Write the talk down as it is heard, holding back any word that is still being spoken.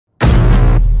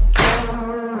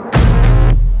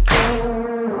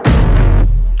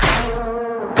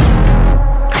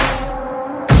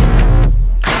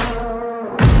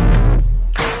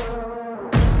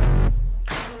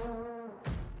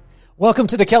Welcome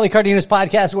to the Kelly Cardenas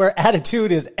podcast, where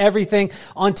attitude is everything.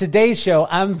 On today's show,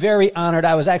 I'm very honored.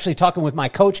 I was actually talking with my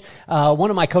coach, one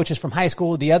of my coaches from high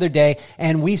school the other day,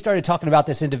 and we started talking about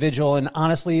this individual. And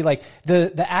honestly, like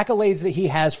the accolades that he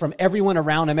has from everyone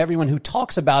around him, everyone who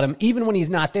talks about him, even when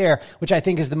he's not there, which I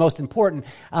think is the most important.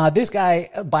 This guy,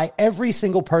 by every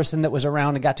single person that was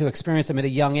around and got to experience him at a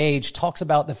young age, talks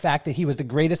about the fact that he was the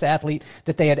greatest athlete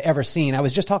that they had ever seen. I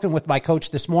was just talking with my coach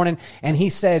this morning, and he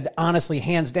said, honestly,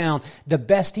 hands down, the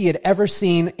best he had ever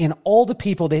seen in all the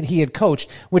people that he had coached,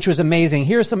 which was amazing.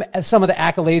 Here's some of the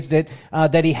accolades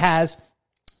that he has.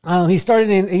 He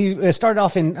started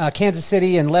off in Kansas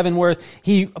City and Leavenworth.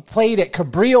 He played at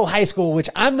Cabrillo High School, which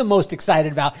I'm the most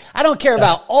excited about. I don't care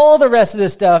about all the rest of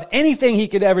this stuff, anything he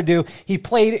could ever do. He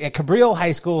played at Cabrillo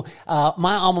High School,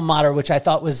 my alma mater, which I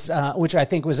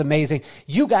think was amazing.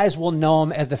 You guys will know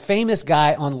him as the famous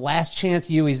guy on Last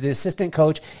Chance U. He's the assistant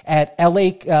coach at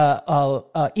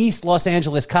East Los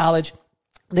Angeles College.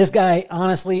 This guy,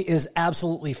 honestly, is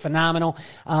absolutely phenomenal,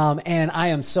 and I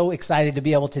am so excited to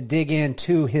be able to dig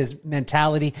into his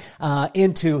mentality,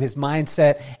 into his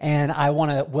mindset, and I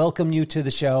want to welcome you to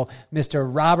the show, Mr.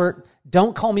 Robert.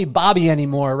 Don't call me Bobby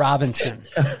anymore, Robinson.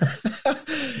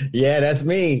 Yeah, that's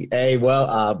me. Hey,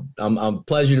 well, I'm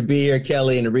pleasure to be here,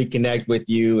 Kelly, and to reconnect with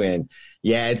you. And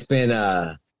yeah, it's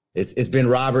been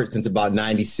Robert since about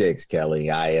 '96, Kelly.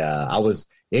 I was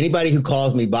anybody who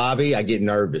calls me Bobby, I get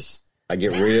nervous. I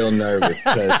get real nervous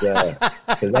because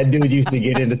that dude used to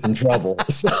get into some trouble.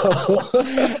 So,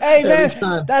 hey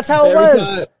man, that's how it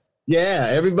was. Yeah,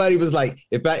 everybody was like,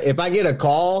 if I get a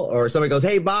call or somebody goes,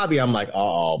 "Hey Bobby," I'm like,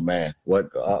 "Oh man, what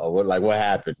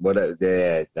happened? What'd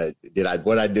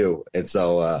I do?" And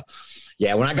so,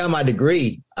 yeah, when I got my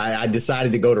degree, I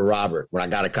decided to go to Robert when I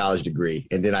got a college degree,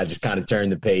 and then I just kind of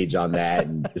turned the page on that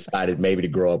and decided maybe to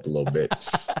grow up a little bit.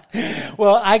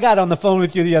 Well, I got on the phone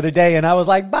with you the other day and I was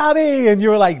like, Bobby, and you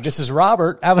were like, this is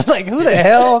Robert. I was like, who the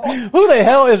hell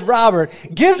is Robert?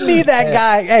 Give me that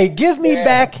guy. Hey, give me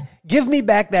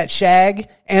back that shag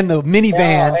and the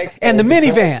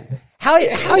minivan. How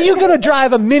you going to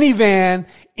drive a minivan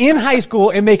in high school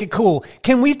and make it cool?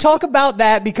 Can we talk about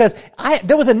that? Because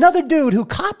there was another dude who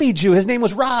copied you. His name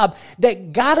was Rob,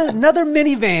 that got another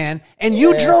minivan, and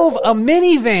you drove a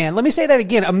minivan. Let me say that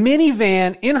again. A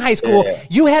minivan in high school. Yeah.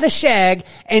 You had a shag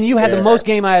and you had the most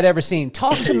game I had ever seen.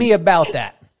 Talk to me about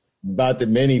that. About the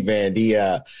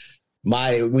minivan.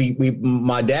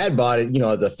 My dad bought it,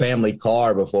 as a family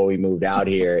car before we moved out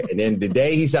here. And then the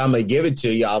day he said, "I'm going to give it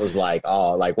to you," I was like,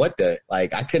 oh, like what I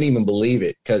couldn't even believe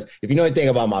it. Cause if you know anything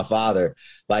about my father,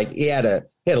 like he had a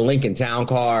Lincoln Town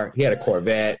Car. He had a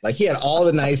Corvette. Like he had all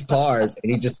the nice cars,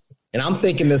 and I'm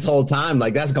thinking this whole time,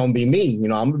 like, that's going to be me. I'm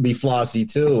going to be Flossie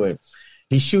too. And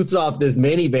he shoots off this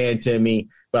minivan to me,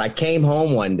 but I came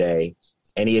home one day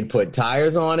and he had put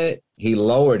tires on it. He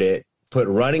lowered it, put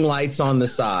running lights on the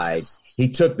side. He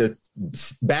took the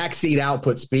back seat out,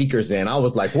 put speakers in. I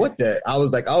was like, what the? I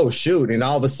was like, oh, shoot. And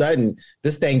all of a sudden,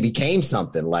 this thing became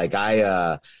something. Like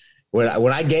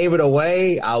when I gave it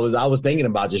away, I was thinking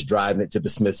about just driving it to the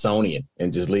Smithsonian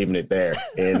and just leaving it there.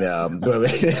 And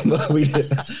but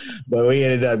we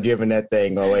ended up giving that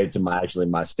thing away to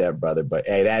my stepbrother. But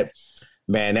hey, that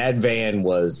van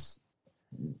was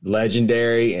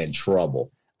legendary and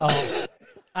trouble. Oh.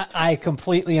 I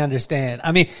completely understand.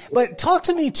 I mean, but talk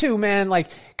to me too, man, like,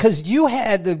 cause you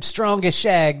had the strongest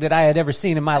shag that I had ever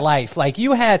seen in my life. Like it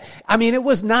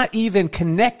was not even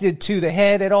connected to the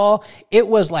head at all. It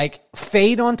was like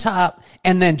fade on top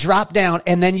and then drop down.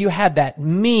 And then you had that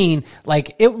mean,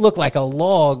 like it looked like a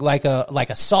log, like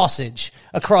a sausage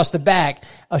across the back,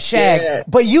 a shag,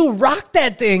 but you rocked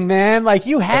that thing, man. Like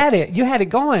you had it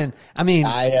going. I mean,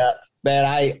 man,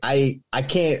 I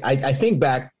can't. I think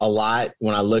back a lot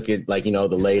when I look at the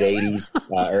late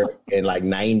 '80s and like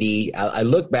 '90. I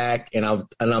look back and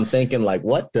I'm thinking like,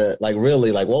 what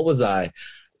was I?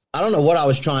 I don't know what I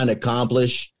was trying to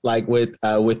accomplish with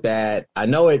that. I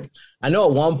know at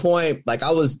one point, like I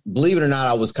was, believe it or not,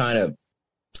 I was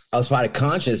probably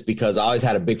conscious because I always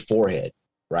had a big forehead.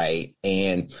 Right.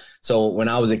 And so when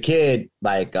I was a kid,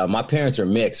 my parents are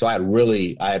mixed. So I had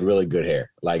really good hair.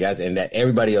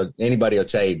 Anybody will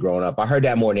tell you growing up, I heard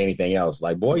that more than anything else.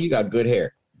 Like, boy, you got good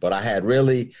hair. But I had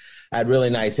really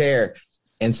nice hair.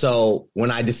 And so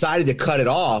when I decided to cut it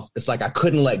off, it's like I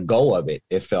couldn't let go of it,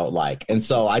 it felt like. And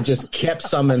so I just kept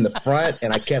some in the front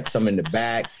and I kept some in the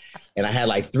back. And I had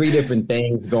like 3 different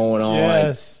things going on.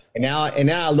 Yes. and now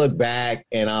I look back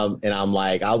and I'm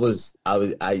like,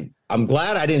 I'm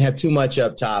glad I didn't have too much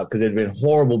up top, because it'd been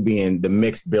horrible being the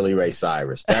mixed Billy Ray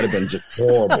Cyrus. That'd have been just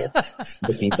horrible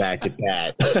looking back at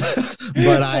that.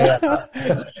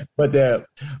 but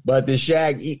the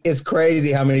Shaq, it's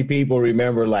crazy how many people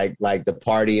remember like the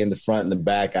party in the front and the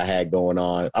back I had going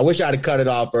on. I wish I'd have cut it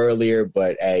off earlier,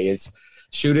 but hey, it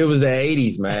was the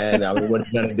 80s, man. I mean, what are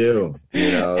you gonna do?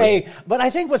 You know? Hey, but I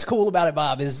think what's cool about it,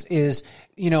 Bob, is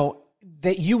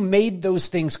that you made those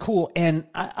things cool. And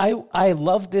I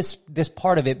love this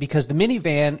part of it, because the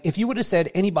minivan, if you would have said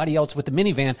anybody else with the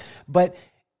minivan, but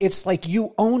it's like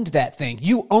you owned that thing.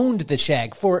 You owned the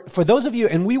Shag. For those of you,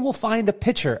 and we will find a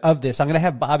picture of this. I'm going to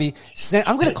have Bobby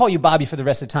I'm going to call you Bobby for the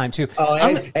rest of the time too. Oh,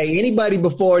 hey, anybody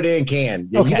before then can.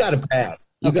 Okay. You got to pass.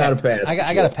 You got to pass.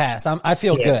 I got to pass. I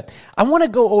feel good. I want to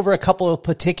go over a couple of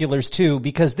particulars too,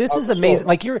 because this is amazing. Sure.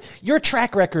 Like your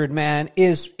track record, man,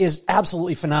 is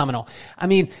absolutely phenomenal. I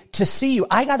mean, to see you,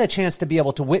 I got a chance to be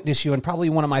able to witness you, and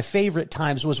probably one of my favorite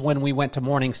times was when we went to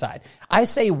Morningside. I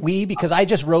say we because I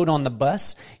just rode on the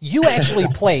bus. You actually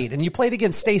played, and you played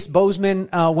against Stace Bozeman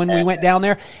when we went down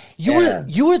there. You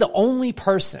were the only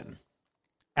person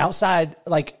outside,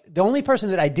 like the only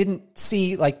person that I didn't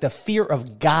see like the fear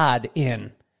of God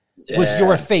in was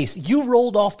your face. You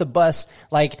rolled off the bus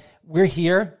like, we're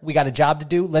here, we got a job to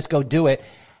do, let's go do it.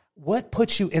 What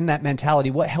put you in that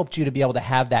mentality? What helped you to be able to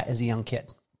have that as a young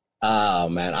kid? Oh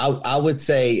man, I would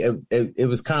say it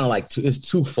was kind of like it's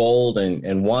twofold,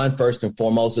 and one, first and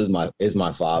foremost, is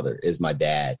my father, is my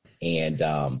dad, and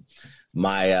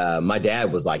my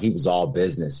dad was like, he was all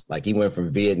business. Like, he went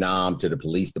from Vietnam to the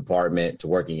police department to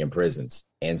working in prisons,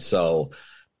 and so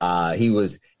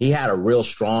he had a real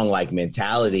strong like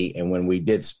mentality. And when we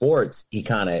did sports, he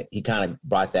kind of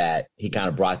brought that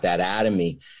out of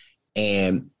me,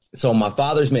 and so my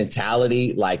father's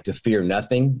mentality, like to fear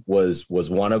nothing, was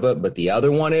one of it. But the other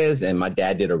one is, and my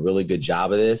dad did a really good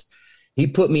job of this, he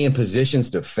put me in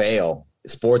positions to fail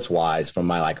sports wise from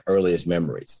my like earliest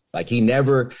memories. Like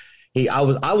I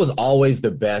was always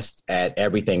the best at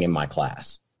everything in my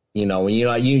class. You know, when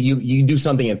you do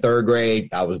something in third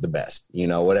grade, I was the best. You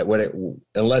know,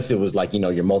 unless it was like,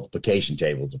 your multiplication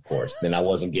tables, of course, then I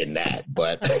wasn't getting that.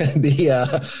 But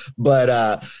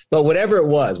but whatever it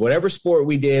was, whatever sport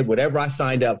we did, whatever I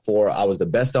signed up for, I was the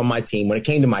best on my team when it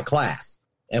came to my class.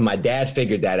 And my dad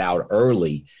figured that out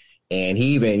early, and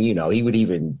he would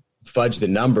even fudge the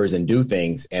numbers and do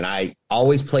things. And I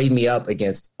always played me up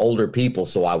against older people,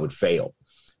 so I would fail.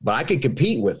 But I could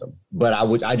compete with them, but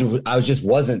I just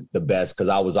wasn't the best, because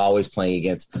I was always playing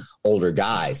against older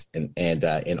guys and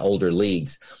in older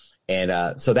leagues.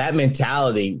 And so that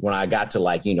mentality, when I got to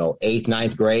like, 8th,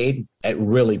 9th grade, it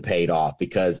really paid off,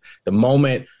 because the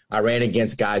moment I ran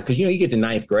against guys, because, you get to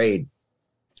 9th grade,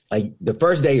 like the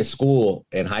first day of school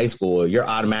in high school, you're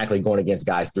automatically going against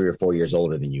guys 3 or 4 years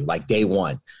older than you, like day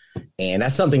one. And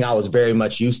that's something I was very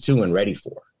much used to and ready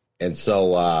for. And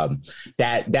so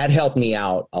that helped me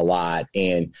out a lot,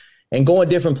 and going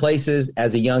different places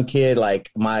as a young kid. Like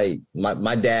my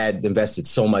dad invested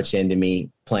so much into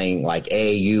me playing like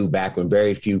AAU back when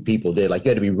very few people did. Like, you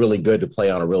had to be really good to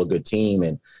play on a real good team.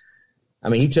 And I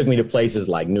mean, he took me to places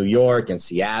like New York and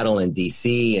Seattle and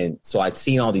DC. And so I'd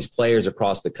seen all these players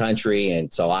across the country.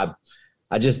 And so I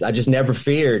just never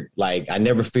feared, I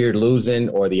never feared losing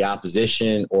or the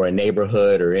opposition or a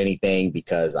neighborhood or anything,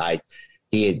 because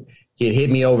he had hit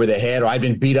me over the head, or I'd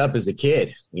been beat up as a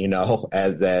kid,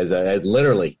 as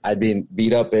literally I'd been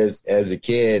beat up as a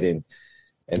kid.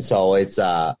 And so it's, when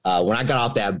I got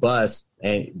off that bus,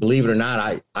 and believe it or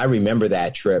not, I remember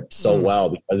that trip so well,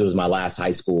 because it was my last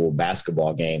high school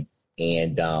basketball game.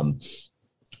 And,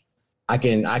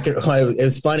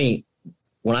 it's funny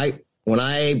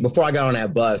before I got on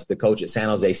that bus, the coach at San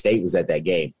Jose State was at that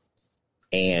game.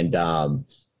 And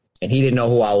he didn't know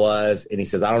who I was. And he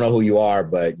says, I don't know who you are,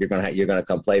 but you're going to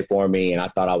come play for me. And I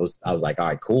thought I was like, all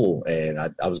right, cool. And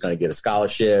I was going to get a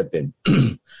scholarship. And,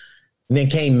 and then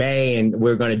came May, and we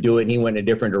were going to do it. And he went in a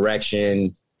different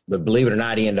direction. But believe it or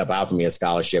not, he ended up offering me a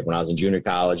scholarship when I was in junior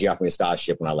college. He offered me a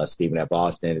scholarship when I left Stephen F.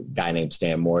 Austin, a guy named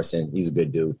Stan Morrison. He's a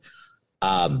good dude.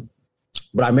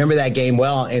 But I remember that game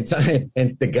well. And some of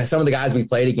the guys we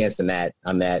played against on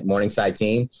that Morningside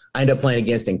team, I ended up playing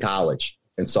against in college.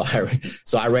 And so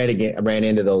I ran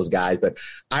into those guys. But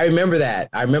I remember that.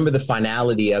 I remember the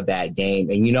finality of that game.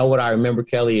 And you know what I remember,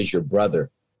 Kelly, is your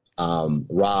brother,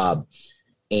 Rob.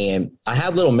 And I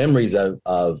have little memories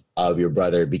of your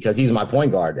brother, because he's my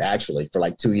point guard, actually, for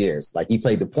like 2 years. Like, he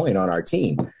played the point on our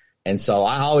team. And so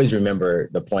I always remember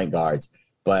the point guards.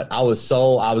 But I was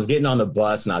getting on the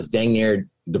bus, and I was dang near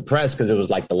depressed because it was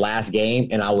like the last game,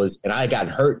 and I got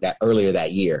hurt that earlier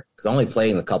that year because I only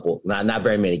played in a couple, not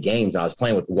very many games, and I was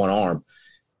playing with one arm,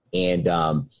 and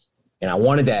I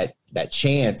wanted that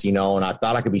chance, you know, and I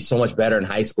thought I could be so much better in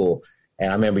high school. And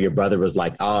I remember your brother was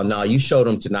like, "Oh no, you showed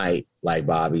him tonight, like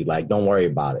Bobby, like don't worry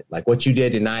about it. Like what you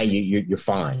did tonight, you're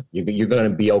fine. You're going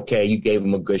to be okay. You gave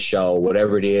him a good show,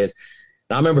 whatever it is."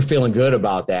 And I remember feeling good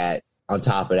about that. On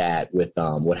top of that, with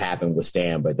what happened with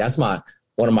Stan, but that's one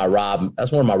of my Rob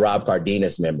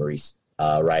Cardenas memories,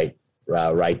 right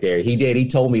there. He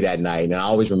told me that night, and I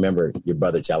always remember your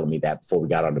brother telling me that before we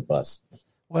got on the bus.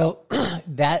 Well,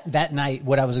 that night,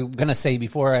 what I was going to say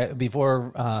before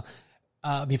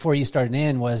you started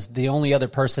in was the only other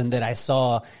person that I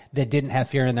saw that didn't have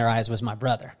fear in their eyes was my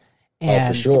brother.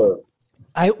 And for sure.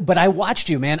 But I watched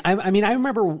you, man. I mean, I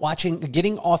remember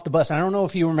getting off the bus. I don't know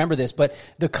if you remember this, but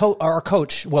our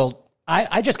coach, well,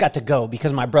 I just got to go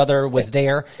because my brother was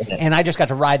there, and I just got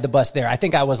to ride the bus there. I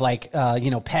think I was like,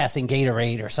 passing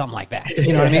Gatorade or something like that.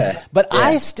 You know what I mean? But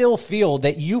I still feel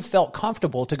that you felt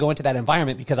comfortable to go into that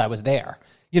environment because I was there.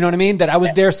 You know what I mean? That I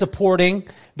was there supporting,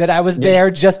 that I was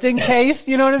there just in case.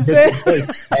 You know what I'm saying?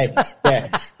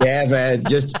 Yeah, man.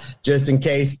 Just in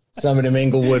case some of them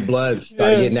Inglewood Bloods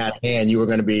started getting out of hand, you were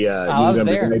going to be,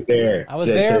 right there. I was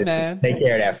there, man. Take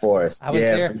care of that for us. I was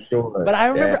there. For sure. But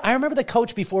I remember the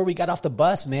coach before we got off the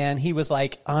bus, man. He was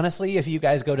like, honestly, if you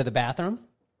guys go to the bathroom,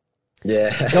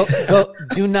 go.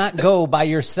 Do not go by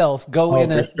yourself. Go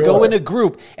in a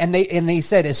group. And they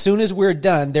said, as soon as we're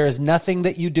done, there is nothing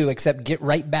that you do except get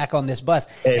right back on this bus.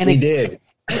 And he did.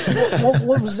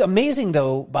 What was amazing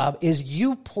though, Bob, is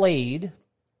you played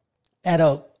in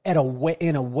a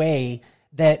way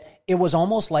that it was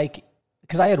almost like,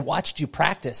 because I had watched you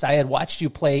practice, I had watched you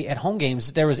play at home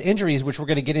games. There was injuries, which we're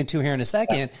going to get into here in a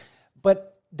second, but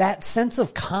that sense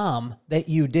of calm that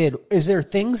you did, is there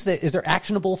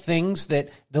actionable things that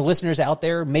the listeners out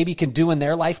there maybe can do in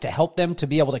their life to help them to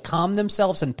be able to calm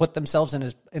themselves and put themselves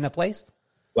in a place?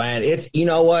 Man, you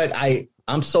know what?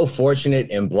 I'm so fortunate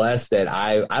and blessed that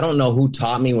I don't know who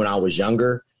taught me when I was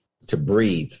younger to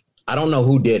breathe. I don't know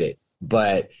who did it,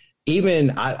 but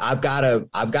even I've got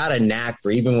a knack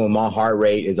for, even when my heart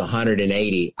rate is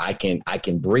 180, I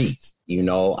can breathe. You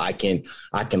know, I can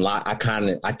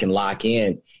lock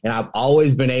in, and I've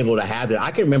always been able to have that.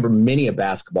 I can remember many of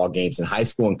basketball games in high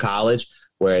school and college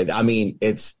where, I mean,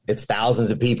 it's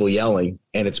thousands of people yelling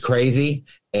and it's crazy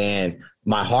and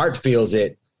my heart feels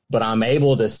it, but I'm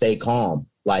able to stay calm,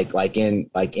 like in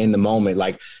the moment.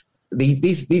 Like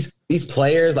these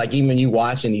players, like even you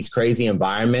watch in these crazy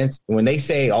environments, when they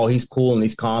say, "Oh, he's cool and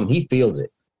he's calm," he feels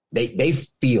it. They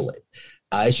feel it.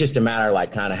 It's just a matter of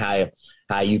like kind of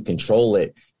how you control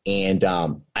it. And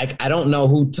I don't know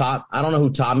who taught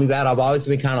me that. I've always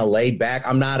been kind of laid back.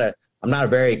 I'm not a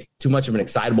very too much of an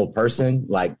excitable person,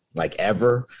 like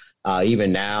ever.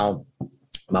 Even now,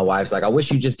 my wife's like, "I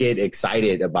wish you just get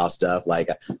excited about stuff. Like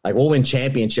we'll win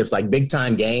championships, like big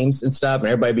time games and stuff, and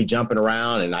everybody be jumping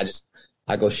around, and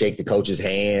I go shake the coach's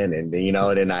hand, and you know,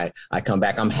 and then I come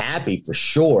back. I'm happy for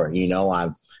sure. You know,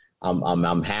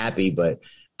 I'm happy, but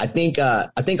I think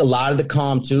a lot of the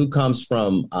calm too comes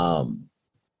from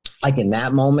like in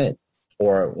that moment,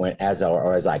 or as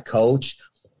I coach,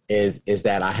 is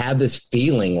that I have this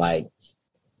feeling like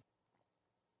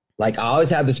I always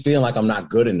have this feeling like I'm not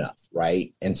good enough,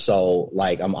 right? And so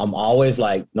like I'm always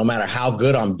like, no matter how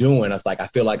good I'm doing, it's like I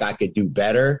feel like I could do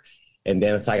better. And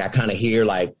then it's like I kind of hear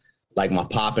like my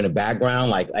pop in the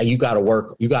background, like, "Hey, you got to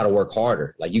work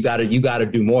harder. Like you got to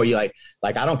do more. You like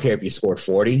I don't care if you scored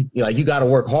 40. You got to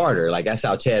work harder." Like that's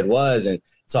how Ted was. And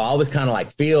so I always kind of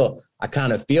like feel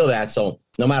that. So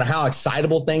no matter how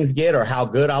excitable things get or how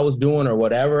good I was doing or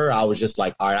whatever, I was just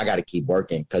like, all right, I got to keep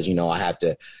working because, you know, I have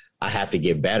to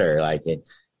get better. Like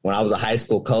when I was a high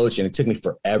school coach, and it took me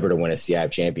forever to win a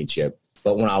CIF championship,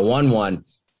 but when I won one,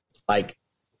 like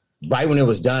right when it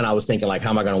was done, I was thinking like, how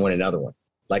am I going to win another one?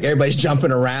 Like everybody's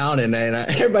jumping around and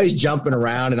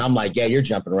I'm like, yeah, you're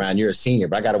jumping around. You're a senior,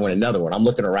 but I got to win another one. I'm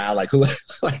looking around like who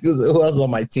else on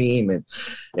my team?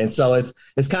 And so it's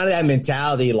kind of that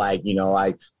mentality. Like, you know,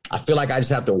 I feel like I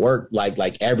just have to work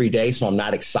like every day. So I'm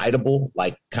not excitable,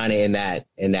 like kind of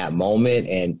in that moment.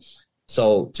 And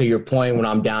so to your point, when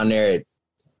I'm down there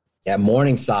at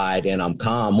Morningside and I'm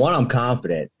calm, I'm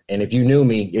confident. And if you knew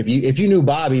me, if you knew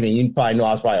Bobby, then you probably know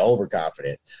I was probably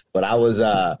overconfident. But I was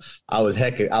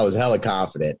hella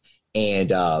confident. And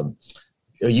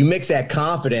you mix that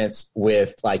confidence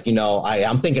with like, you know,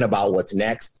 I'm thinking about what's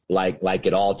next, like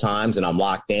at all times, and I'm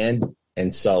locked in.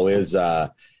 And so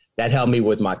that helped me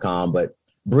with my calm. But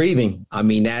breathing. I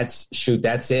mean, that's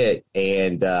it.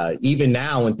 And even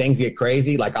now when things get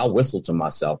crazy, like I'll whistle to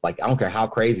myself. Like I don't care how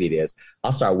crazy it is.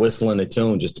 I'll start whistling a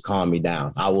tune just to calm me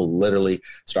down. I will literally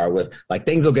start with like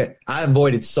things will get, I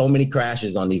avoided so many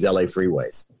crashes on these LA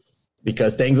freeways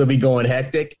because things will be going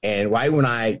hectic. And right when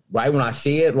I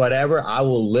see it, whatever, I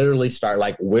will literally start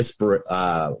like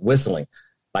whistling.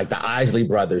 Like the Isley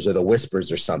Brothers or the Whispers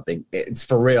or something. It's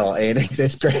for real. And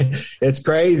it's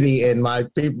crazy. And my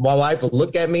wife will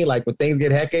look at me like when things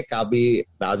get hectic, I'll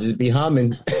just be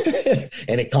humming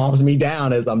and it calms me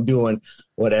down as I'm doing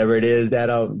whatever it is that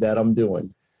I'm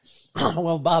doing.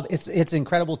 Well, Bob, it's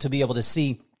incredible to be able to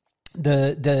see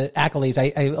the accolades.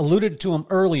 I alluded to them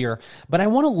earlier, but I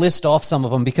want to list off some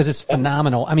of them because it's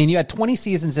phenomenal. I mean, you had 20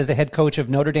 seasons as a head coach of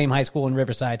Notre Dame High School in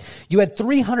Riverside. You had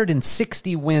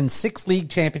 360 wins, 6 league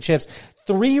championships,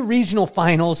 3 regional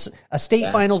finals, a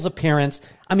state finals appearance.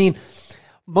 I mean,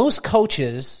 most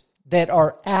coaches that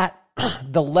are at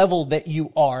the level that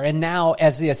you are, and now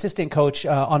as the assistant coach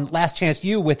on Last Chance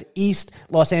U with East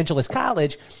Los Angeles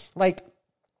College, like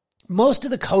most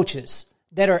of the coaches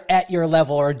that are at your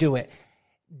level or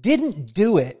didn't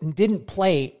do it and didn't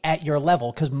play at your level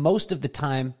because most of the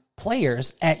time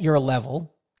players at your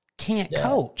level can't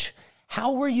coach.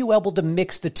 How were you able to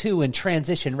mix the two and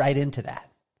transition right into that?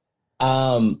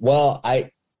 Well,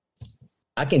 I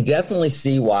can definitely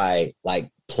see why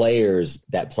like players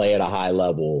that play at a high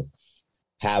level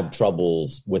have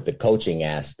troubles with the coaching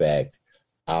aspect.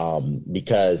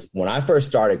 Because when I first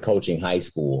started coaching high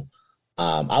school,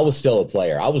 I was still a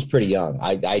player. I was pretty young.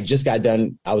 I just got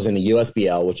done. I was in the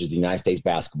USBL, which is the United States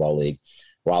Basketball League,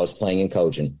 where I was playing and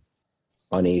coaching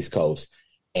on the East Coast.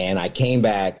 And I came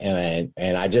back and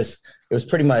I just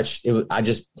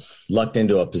lucked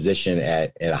into a position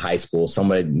at a high school.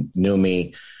 Somebody knew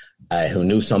me who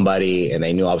knew somebody, and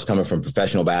they knew I was coming from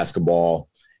professional basketball.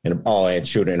 And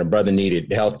a brother needed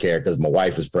healthcare because my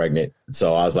wife was pregnant.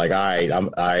 So I was like, all right,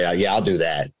 I'll do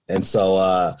that. And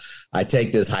so I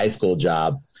take this high school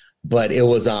job, but I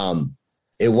wasn't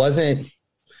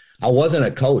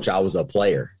a coach. I was a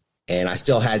player, and I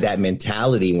still had that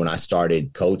mentality when I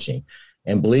started coaching.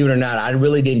 And believe it or not, I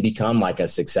really didn't become like a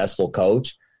successful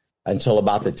coach until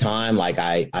about the time like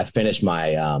I finished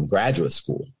my graduate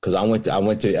school, because I went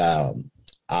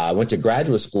to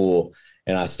graduate school.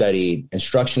 And I studied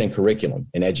instruction and curriculum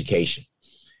in education.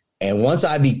 And once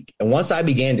I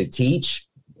began to teach,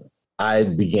 I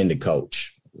began to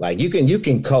coach. Like you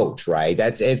can coach, right?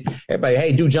 That's it. Everybody,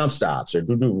 hey, do jump stops or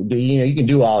do you can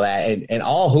do all that. And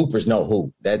all hoopers know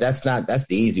hoop. That's the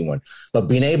easy one. But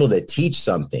being able to teach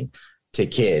something to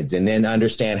kids and then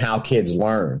understand how kids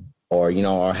learn or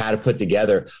how to put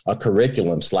together a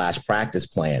curriculum / practice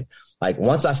plan. Like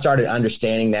once I started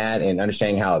understanding that and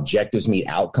understanding how objectives meet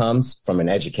outcomes from an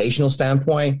educational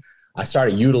standpoint, I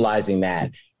started utilizing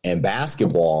that in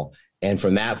basketball. And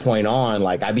from that point on,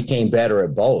 like I became better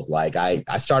at both. Like I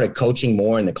started coaching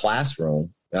more in the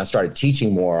classroom and I started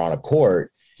teaching more on a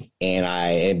court, and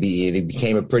it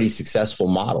became a pretty successful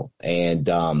model. And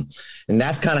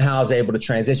that's kind of how I was able to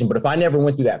transition. But if I never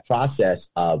went through that process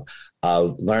of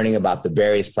learning about the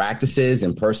various practices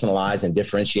and personalized and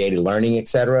differentiated learning, et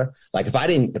cetera, like if I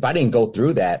didn't go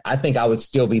through that, I think I would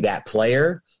still be that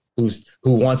player who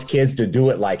wants kids to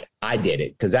do it like I did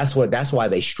it. Cause that's why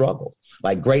they struggle.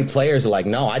 Like great players are like,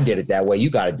 no, I did it that way. You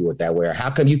got to do it that way. Or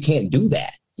how come you can't do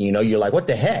that? You're like, what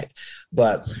the heck?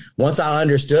 But once I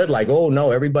understood like, oh no,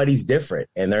 everybody's different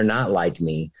and they're not like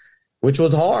me, which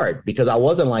was hard because I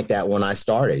wasn't like that when I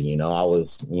started. I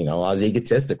was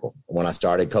egotistical when I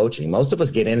started coaching. Most of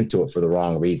us get into it for the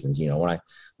wrong reasons. When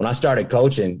I started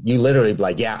coaching, you literally be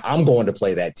like, yeah, I'm going to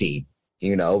play that team,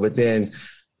 but then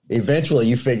eventually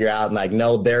you figure out like,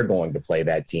 no, they're going to play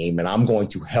that team and I'm going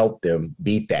to help them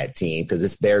beat that team because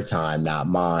it's their time, not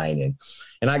mine.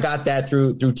 And I got that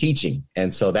through teaching.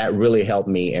 And so that really helped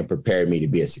me and prepared me to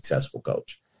be a successful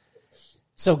coach.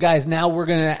 So guys, now we're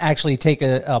going to actually take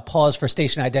a pause for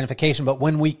station identification. But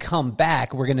when we come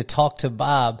back, we're going to talk to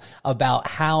Bob about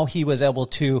how he was able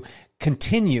to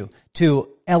continue to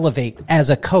elevate as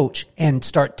a coach and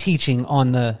start teaching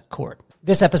on the court.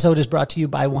 This episode is brought to you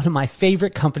by one of my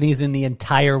favorite companies in the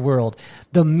entire world,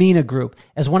 the Mina Group.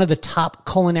 As one of the top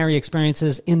culinary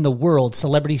experiences in the world,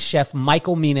 celebrity chef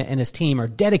Michael Mina and his team are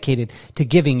dedicated to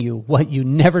giving you what you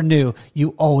never knew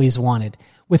you always wanted.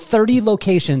 With 30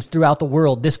 locations throughout the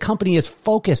world, this company is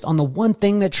focused on the one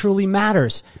thing that truly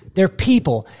matters, their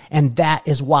people, and that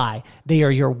is why they are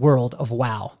your world of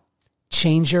wow.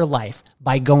 Change your life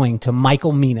by going to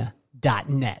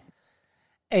michaelmina.net.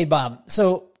 Hey, Bob,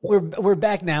 so we're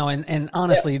back now, and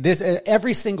honestly, this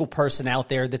every single person out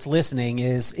there that's listening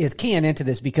is keying into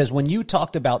this, because when you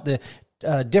talked about the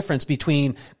difference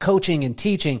between coaching and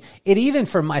teaching, it even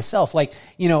for myself, like,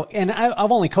 you know, and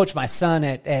I've only coached my son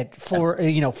at 4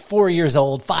 years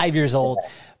old, 5 years old.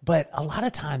 But a lot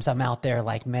of times I'm out there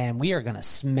like, man, we are going to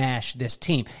smash this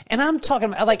team. And I'm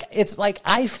talking like, it's like,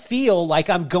 I feel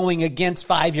like I'm going against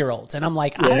 5-year-olds, and I'm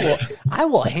like, I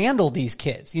will handle these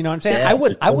kids. You know what I'm saying?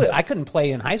 Yeah, I couldn't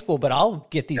play in high school, but I'll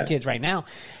get these kids right now.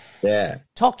 Yeah.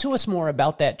 Talk to us more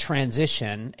about that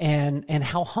transition and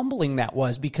how humbling that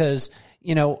was, because,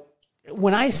 you know,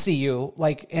 when I see you,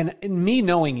 like, and me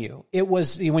knowing you, it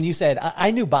was when you said, I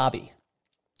knew Bobby.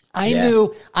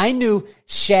 I knew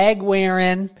shag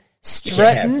wearing,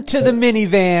 strutting to the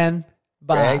minivan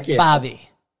Bobby,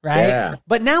 right? Yeah.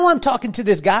 But now I'm talking to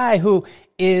this guy who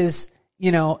is,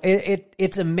 you know,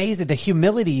 it's amazing the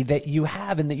humility that you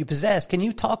have and that you possess. Can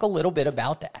you talk a little bit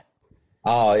about that?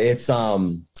 Oh, it's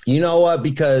you know what?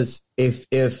 Because if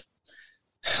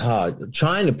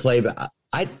trying to play,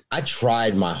 I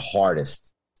tried my hardest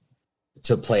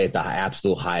to play at the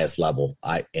absolute highest level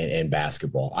in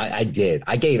basketball. I did.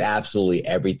 I gave absolutely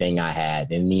everything I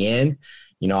had. In the end,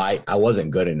 you know, I wasn't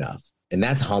good enough. And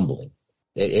that's humbling.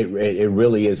 It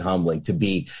really is humbling to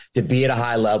be at a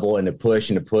high level and to push.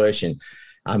 And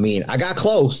I mean, I got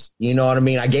close, you know what I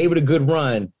mean? I gave it a good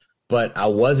run, but I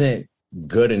wasn't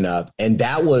good enough. And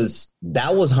that was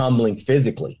humbling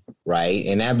physically, right?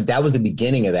 And that was the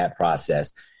beginning of that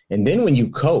process. And then when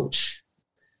you coach,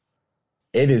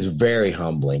 it is very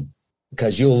humbling,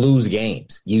 because you'll lose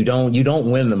games. You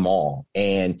don't win them all.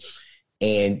 And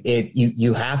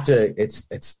you have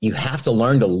to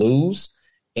learn to lose.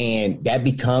 And that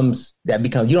becomes, you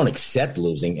don't accept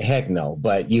losing. Heck no.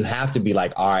 But you have to be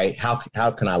like, all right, how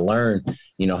can I learn?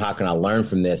 You know, how can I learn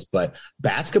from this? But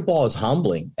basketball is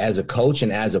humbling as a coach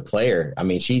and as a player. I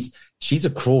mean, she's a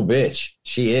cruel bitch.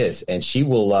 She is. And she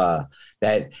will,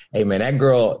 hey man, that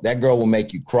girl will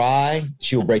make you cry.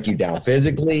 She'll break you down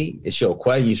physically. She'll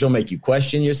make you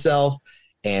question yourself.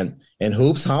 And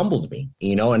hoops humbled me,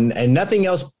 you know, and nothing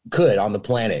else could on the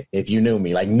planet. If you knew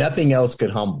me, like, nothing else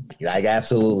could humble me, like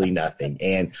absolutely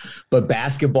nothing. But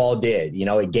basketball did, you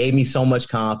know, it gave me so much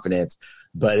confidence.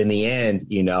 But in the end,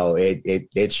 you know,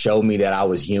 it showed me that I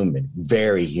was human,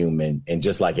 very human, and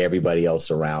just like everybody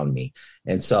else around me.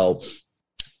 And so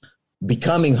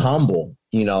becoming humble,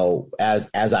 you know, as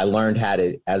I learned how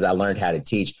to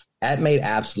teach, that made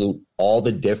absolute all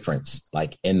the difference,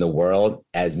 like, in the world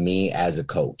as me as a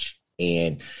coach.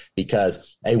 And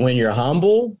because, hey, when you're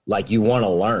humble, like, you want to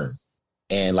learn.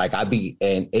 And like,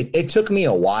 it took me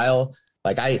a while.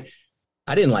 Like, I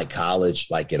didn't like college,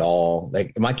 like, at all.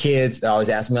 Like, my kids always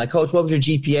ask me, like, Coach, what was your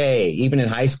GPA? Even in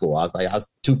high school, I was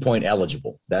 2-point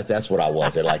eligible. That's what I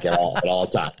was at all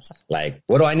times. Like,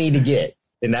 what do I need to get?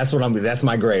 And that's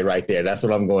my grade right there. That's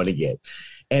what I'm going to get.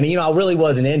 And, you know, I really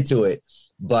wasn't into it.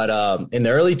 But in the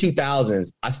early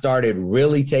 2000s, I started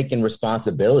really taking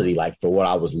responsibility, like, for what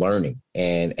I was learning.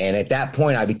 And at that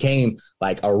point, I became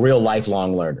like a real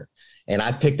lifelong learner. And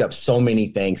I picked up so many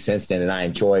things since then, and I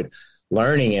enjoyed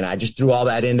learning. And I just threw all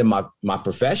that into my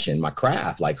profession, my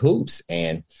craft, like hoops.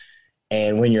 And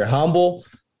when you're humble,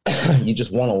 you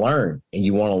just want to learn, and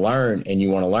you want to learn, and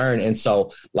you want to learn. And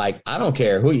so, like, I don't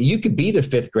care who you could be, the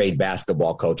 5th grade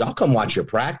basketball coach. I'll come watch your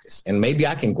practice, and maybe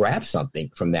I can grab something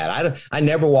from that. I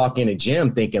never walk in a gym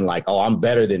thinking like, oh, I'm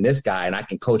better than this guy and I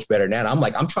can coach better than that. I'm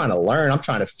like, I'm trying to learn. I'm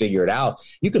trying to figure it out.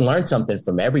 You can learn something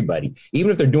from everybody,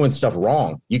 even if they're doing stuff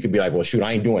wrong. You could be like, well, shoot,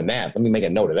 I ain't doing that. Let me make a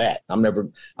note of that. I'm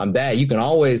that. You can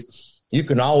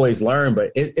always learn,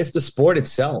 but it's the sport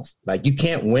itself. Like, you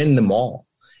can't win them all.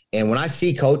 And when I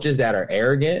see coaches that are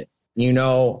arrogant, you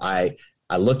know, I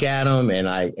look at them and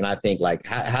I think, like,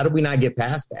 how do we not get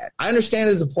past that? I understand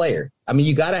it as a player. I mean,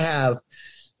 you got to have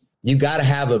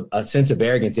a sense of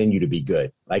arrogance in you to be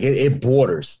good. Like,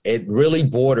 it really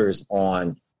borders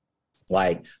on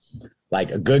like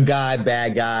a good guy,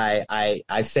 bad guy.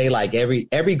 I say, like,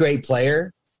 every great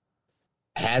player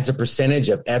has a percentage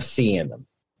of FC in them.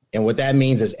 And what that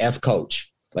means is F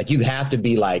coach. Like, you have to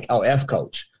be like, oh, F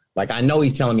coach. Like, I know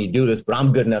he's telling me to do this, but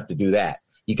I'm good enough to do that.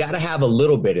 You got to have a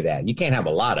little bit of that. You can't have a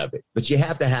lot of it, but you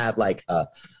have to have like a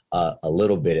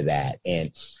little bit of that.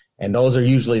 And those are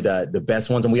usually the best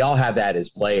ones. And we all have that as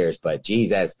players, but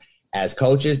geez, as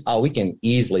coaches, we can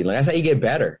easily learn. That's how you get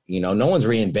better. You know, no one's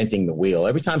reinventing the wheel.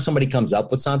 Every time somebody comes up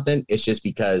with something, it's just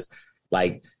because,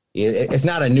 like, it's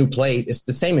not a new plate. It's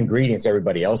the same ingredients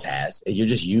everybody else has. You're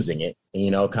just using it, and,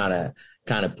 you know, kind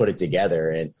of put it together.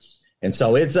 And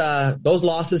so it's those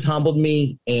losses humbled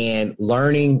me, and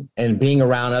learning and being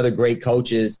around other great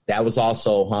coaches, that was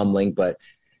also humbling. But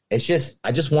I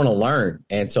just want to learn.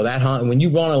 And so when you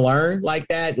want to learn like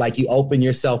that, like you open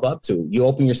yourself up to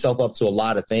a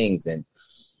lot of things. And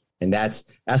that's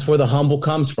where the humble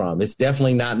comes from. It's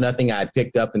definitely nothing I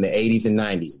picked up in the 80s and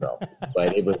 90s though.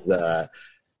 But it was after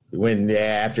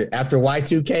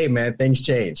Y2K, man, things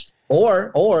changed.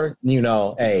 Or,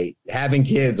 hey, having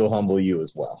kids will humble you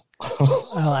as well.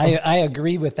 Well, I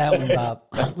agree with that one, Bob.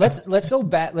 Let's go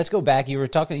back. Let's go back. You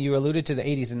alluded to the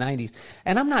 80s and 90s,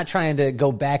 and I'm not trying to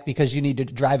go back because you need to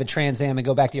drive a Trans Am and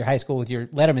go back to your high school with your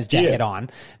Letterman's jacket on.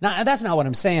 Now, that's not what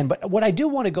I'm saying. But what I do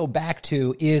want to go back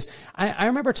to is I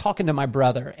remember talking to my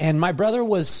brother, and my brother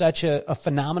was such a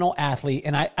phenomenal athlete,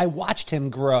 and I watched him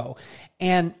grow.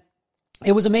 And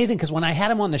it was amazing because when I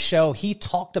had him on the show, he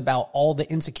talked about all the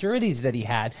insecurities that he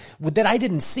had that I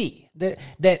didn't see, that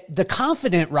the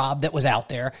confident Rob that was out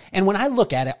there. And when I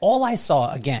look at it, all I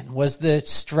saw again was the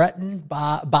strutting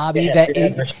Bobby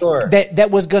that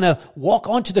was going to walk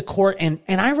onto the court. And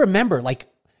I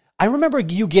remember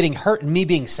you getting hurt and me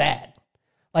being sad.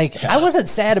 Like I wasn't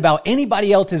sad about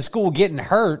anybody else in school getting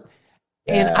hurt.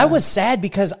 And I was sad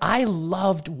because I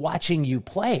loved watching you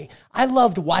play. I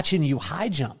loved watching you high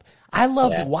jump. I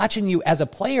loved watching you as a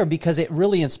player because it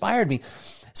really inspired me.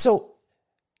 So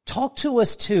talk to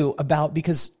us too about,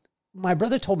 because my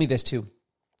brother told me this too,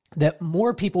 that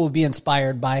more people would be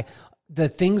inspired by the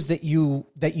things that you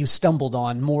stumbled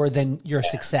on more than your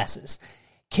successes.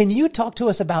 Can you talk to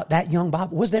us about that young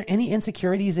Bob? Was there any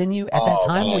insecurities in you at that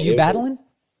time? Were you battling?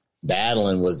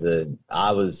 Battling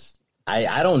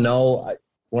I don't know.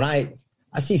 When I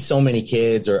see so many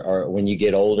kids or when you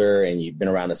get older and you've been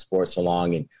around the sport so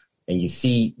long and you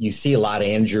see a lot of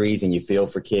injuries and you feel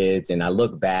for kids. And I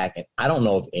look back and I don't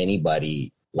know if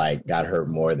anybody like got hurt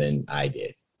more than I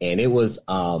did. And it was,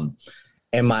 and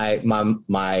my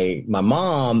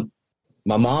mom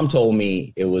told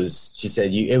me she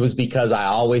said, it was because I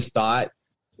always thought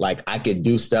like I could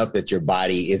do stuff that your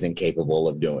body isn't capable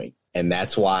of doing. And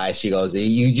that's why she goes,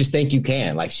 you just think you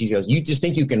can. Like she goes, you just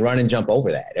think you can run and jump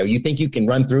over that, or you think you can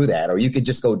run through that, or you could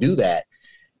just go do that.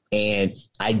 And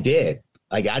I did.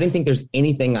 Like, I didn't think there's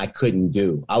anything I couldn't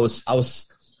do. And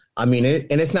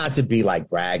it's not to be like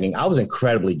bragging. I was an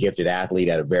incredibly gifted athlete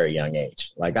at a very young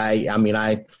age. Like I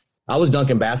was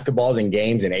dunking basketballs in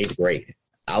games in 8th grade.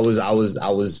 I was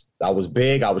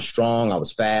big. I was strong. I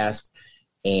was fast.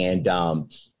 And,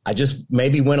 I just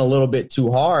maybe went a little bit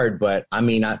too hard, but I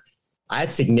had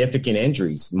significant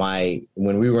injuries. When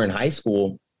we were in high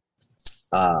school,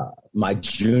 my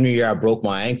junior year, I broke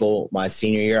my ankle. My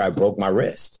senior year, I broke my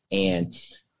wrist. And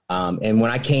when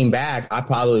I came back, I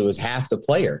probably was half the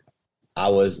player. I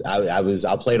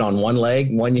played on one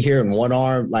leg one year and one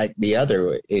arm like the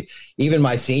other. Even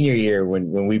my senior year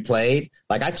when we played,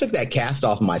 like I took that cast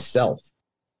off myself.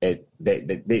 It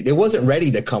wasn't ready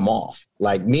to come off.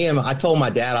 Like I told my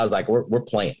dad, I was like, we're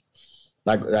playing.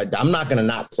 Like, I'm not going to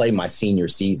not play my senior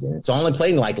season. So I only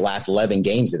played in like the last 11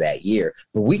 games of that year.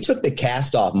 But we took the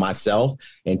cast off myself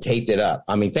and taped it up.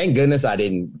 I mean, thank goodness I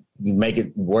didn't make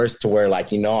it worse to where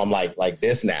I'm like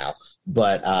this now.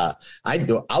 But I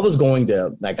was going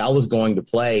to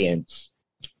play and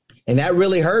that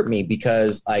really hurt me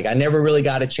because like I never really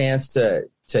got a chance to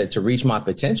reach my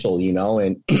potential,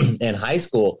 and in high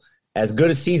school, as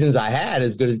good as seasons I had,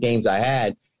 as good as games I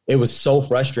had, it was so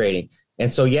frustrating.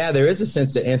 And so, there is a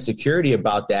sense of insecurity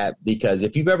about that because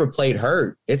if you've ever played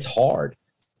hurt, it's hard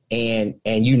and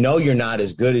you're not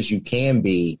as good as you can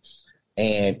be.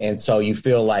 And so you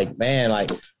feel like, man,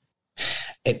 like,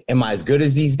 am I as good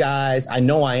as these guys? I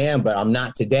know I am, but I'm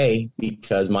not today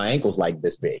because my ankle's like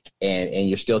this big and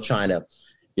you're still trying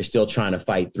to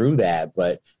fight through that.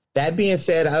 But that being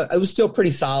said, I was still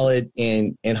pretty solid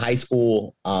in high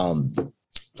school.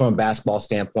 From a basketball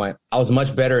standpoint, I was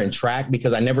much better in track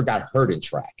because I never got hurt in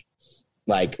track.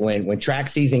 Like when track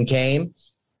season came,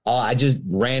 I just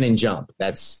ran and jumped.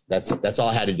 That's all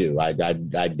I had to do.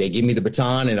 They give me the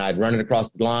baton and I'd run it across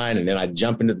the line and then I'd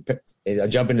jump into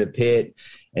the pit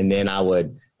and then I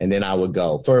would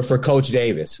go for Coach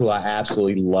Davis, who I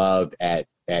absolutely loved at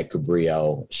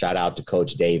Cabrillo. Shout out to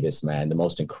Coach Davis, man, the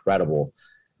most incredible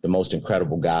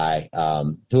guy,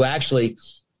 who actually,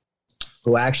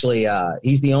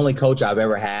 he's the only coach I've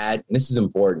ever had. And this is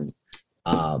important.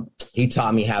 He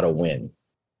taught me how to win.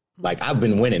 Like I've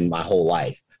been winning my whole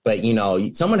life, but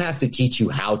someone has to teach you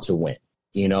how to win,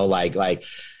 like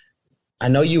I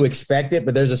know you expect it,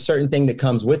 but there's a certain thing that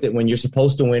comes with it when you're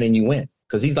supposed to win and you win.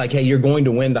 Cause he's like, hey, you're going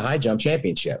to win the high jump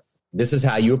championship. This is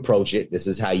how you approach it. This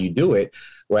is how you do it.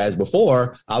 Whereas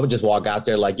before I would just walk out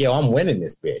there like, yo, I'm winning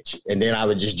this bitch. And then I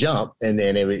would just jump and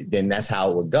then that's how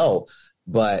it would go.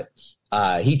 But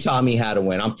he taught me how to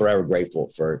win. I'm forever grateful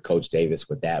for Coach Davis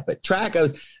with that. But track,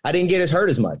 I didn't get as hurt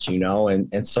as much,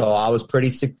 and so I was pretty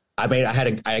sick. I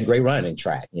had a great run in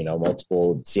track,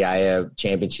 multiple CIF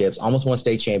championships, almost won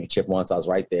state championship once. I was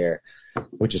right there,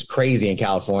 which is crazy in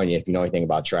California if you know anything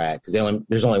about track, because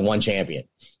there's only one champion.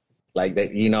 Like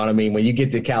that, you know what I mean? When you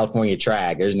get to California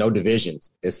track, there's no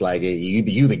divisions. It's like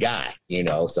you the guy,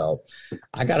 So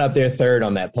I got up there third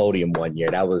on that podium one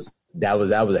year. That was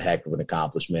a heck of an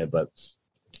accomplishment.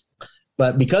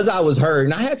 But because I was hurt,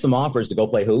 and I had some offers to go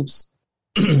play hoops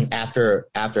after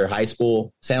high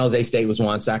school. San Jose State was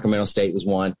one. Sacramento State was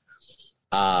one.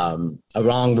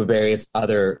 Along with various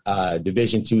other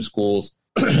Division II schools,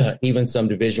 even some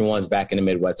Division I's back in the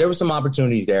Midwest. There were some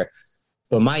opportunities there.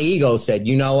 But my ego said,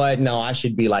 you know what? No, I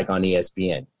should be like on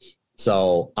ESPN.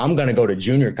 So I'm going to go to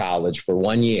junior college for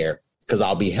 1 year because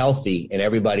I'll be healthy and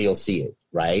everybody will see it,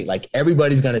 right? Like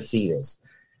everybody's going to see this.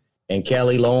 And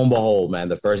Kelly, lo and behold, man,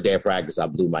 the first day of practice, I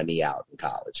blew my knee out in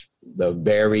college. The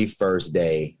very first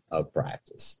day of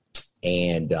practice.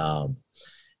 And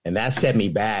that set me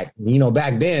back.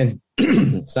 Back then,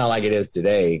 it's not like it is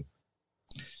today.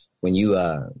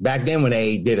 Back then when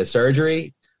they did a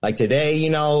surgery, like today,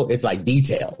 it's like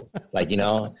detailed, like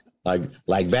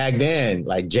back then,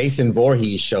 like Jason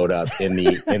Voorhees showed up in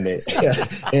the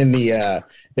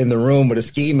room with a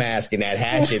ski mask and that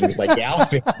hatchet. It was like the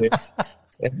outfit.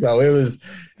 And so it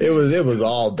was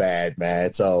all bad,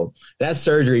 man. So that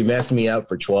surgery messed me up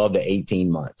for 12 to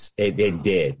 18 months. It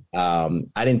did. I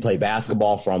didn't play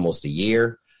basketball for almost a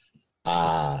year.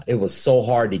 It was so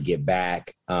hard to get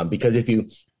back because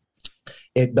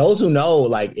those who know,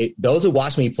 those who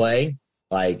watch me play,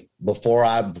 like before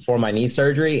my knee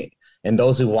surgery, and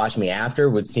those who watch me after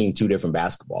would seem two different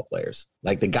basketball players.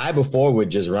 Like the guy before would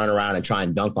just run around and try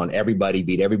and dunk on everybody,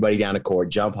 beat everybody down the court,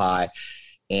 jump high.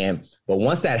 But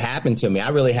once that happened to me, I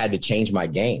really had to change my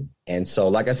game. And so,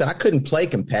 like I said, I couldn't play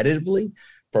competitively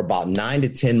for about 9 to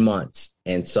 10 months.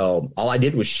 And so all I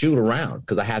did was shoot around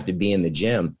because I have to be in the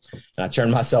gym. And I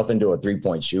turned myself into a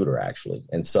 3-point shooter, actually.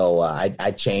 And so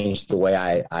I changed the way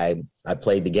I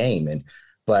played the game.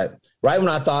 But right when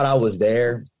I thought I was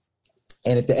there,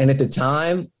 and at the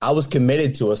time, I was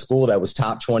committed to a school that was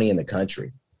top 20 in the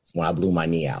country when I blew my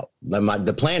knee out.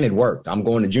 The plan had worked. I'm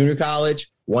going to junior college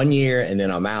 1 year, and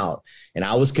then I'm out. And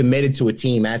I was committed to a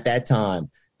team at that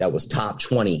time that was top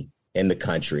 20 in the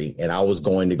country, and I was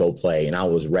going to go play, and I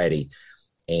was ready.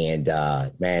 And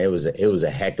man, it was a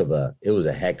heck of a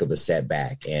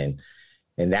setback. And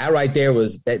that right there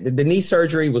was the knee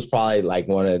surgery was probably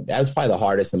that was probably the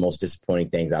hardest and most disappointing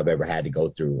things I've ever had to go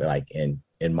through, like in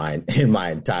my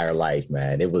entire life,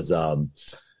 man. It was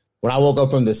when I woke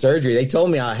up from the surgery, they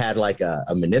told me I had like a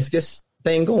meniscus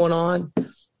thing going on,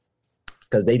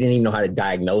 because they didn't even know how to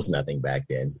diagnose nothing back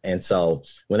then. And so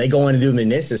when they go in and do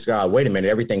meniscus, wait a minute,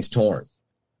 everything's torn.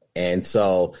 And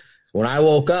so when I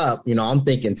woke up, I'm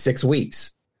thinking 6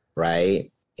 weeks,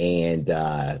 right? And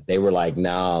they were like,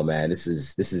 no, man, this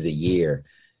is a year.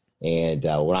 And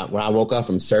when I woke up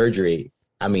from surgery,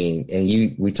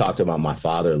 we talked about my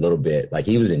father a little bit, like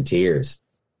he was in tears.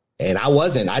 And I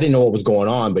didn't know what was going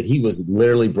on, but he was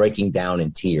literally breaking down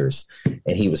in tears,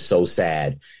 and he was so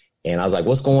sad. And I was like,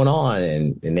 what's going on?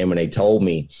 And then when they told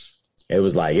me, it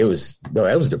was depressing.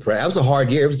 That was a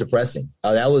hard year. It was depressing.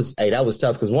 That was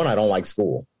tough because, one, I don't like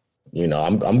school.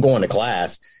 I'm going to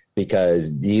class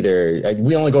because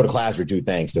we only go to class for two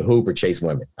things: to hoop or chase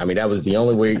women. That was the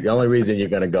only reason you're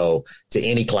going to go to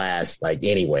any class, like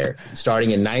anywhere,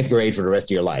 starting in 9th grade for the rest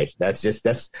of your life. That's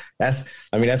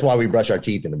why we brush our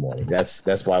teeth in the morning.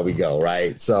 That's why we go.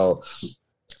 Right. So,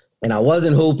 and I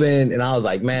wasn't hooping, and I was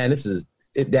like, man,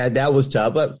 that was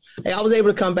tough, but hey, I was able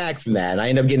to come back from that, and I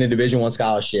ended up getting a Division I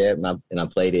scholarship, and I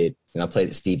played it. And I played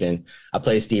at Stephen. I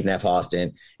played at Stephen F.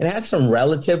 Austin, and I had some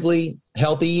relatively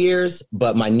healthy years,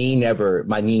 but my knee never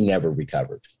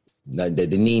recovered. The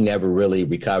knee never really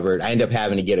recovered. I ended up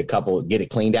having to get it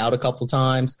cleaned out a couple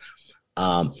times.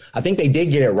 I think they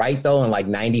did get it right though in like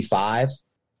 95.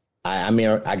 I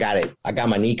got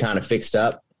my knee kind of fixed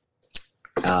up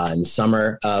in the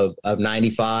summer of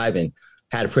 95, and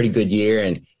had a pretty good year.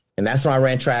 And that's when I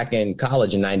ran track in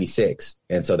college in 96.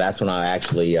 And so that's when I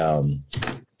actually,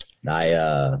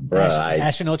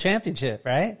 national championship,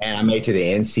 right? And I made to the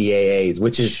NCAAs,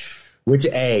 which is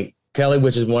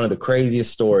one of the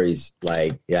craziest stories.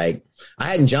 Like I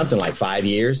hadn't jumped in like 5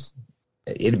 years.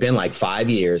 It had been like 5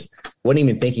 years. Wasn't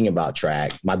even thinking about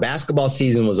track. My basketball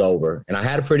season was over, and I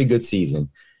had a pretty good season.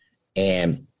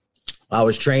 And I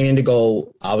was training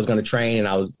I was going to train, and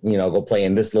I was, go play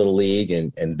in this little league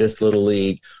and this little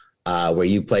league where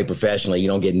you play professionally. You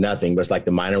don't get nothing, but it's like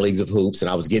the minor leagues of hoops. And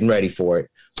I was getting ready for it.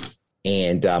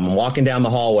 And I'm walking down the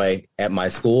hallway at my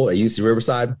school at UC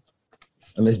Riverside.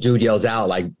 And this dude yells out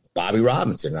like Bobby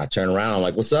Robinson. And I turn around. I'm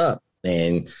like, what's up?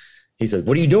 And he says,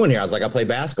 what are you doing here? I was like, I play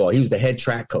basketball. He was the head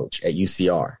track coach at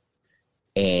UCR.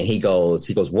 And he goes,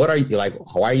 what are you like?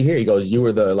 Why are you here? He goes, you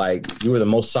were the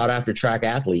most sought after track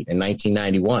athlete in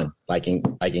 1991, like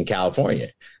in California.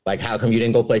 Like, how come you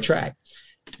didn't go play track?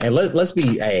 And let's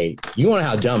be, hey, you want to know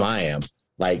how dumb I am?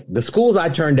 Like the schools I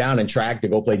turned down in track to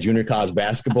go play junior college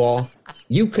basketball,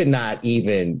 you could not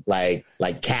even like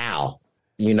Cal,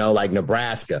 like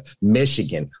Nebraska,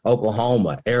 Michigan,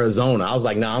 Oklahoma, Arizona. I was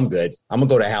like, no, I'm good. I'm gonna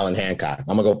go to Howland Hancock.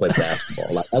 I'm gonna go play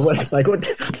basketball. What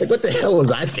the hell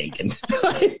was I thinking?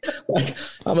 like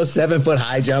I'm a 7-foot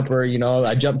high jumper.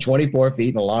 I jumped 24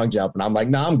 feet in a long jump, and I'm like,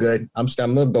 no, I'm good. I'm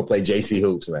gonna go play JC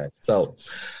hoops, man. So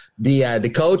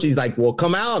the coach, he's like, well,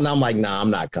 come out, and I'm like, nah,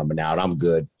 I'm not coming out. I'm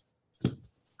good.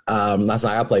 That's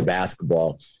like I play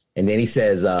basketball. And then he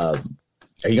says, are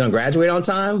you going to graduate on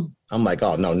time? I'm like,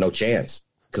 oh, no chance.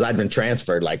 Because I'd been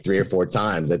transferred like 3 or 4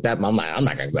 times. At that moment, I'm like, I'm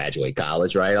not going to graduate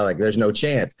college, right? I'm like, there's no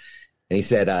chance. And he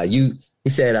said,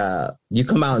 you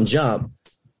come out and jump,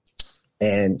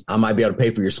 and I might be able to pay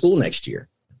for your school next year.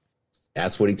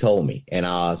 That's what he told me. And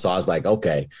so I was like,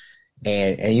 okay.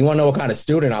 And you want to know what kind of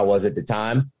student I was at the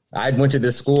time? I went to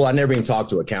this school. I never even talked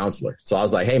to a counselor. So I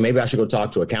was like, hey, maybe I should go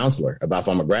talk to a counselor about if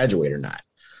I'm a graduate or not.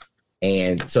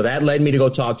 And so that led me to go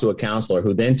talk to a counselor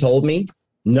who then told me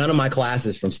none of my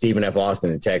classes from Stephen F.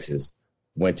 Austin in Texas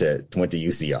went to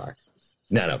UCR.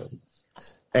 None of them.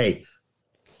 Hey,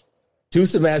 2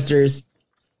 semesters,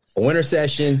 a winter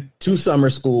session, 2 summer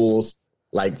schools,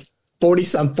 like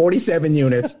 47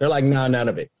 units. They're like, no, none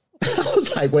of it. I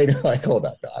was like, hold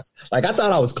up, dog. Like, I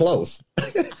thought I was close.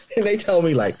 And they told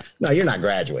me, like, no, you're not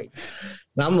graduating.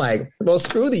 And I'm like, well,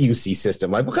 screw the UC system.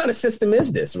 Like, what kind of system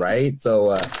is this, right?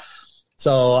 So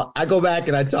I go back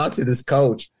and I talk to this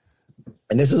coach.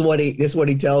 And this is what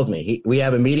he tells me. We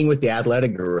have a meeting with the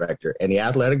athletic director. And the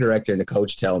athletic director and the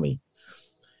coach tell me,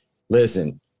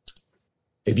 listen,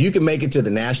 if you can make it to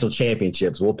the national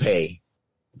championships, we'll pay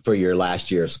for your last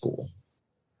year of school.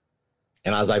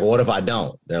 And I was like, well, what if I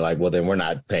don't? They're like, well, then we're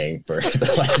not paying for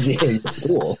the last year of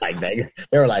school. Like they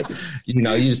were like, you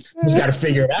got to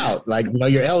figure it out. Like,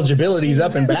 your eligibility's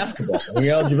up in basketball. When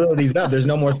your eligibility's up, there's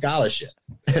no more scholarship.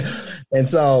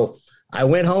 And so I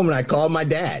went home and I called my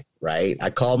dad, right? I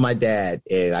called my dad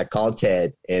and I called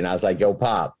Ted and I was like, yo,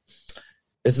 Pop,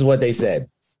 this is what they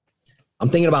said. I'm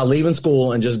thinking about leaving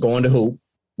school and just going to hoop,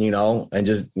 and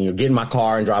just, get in my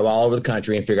car and drive all over the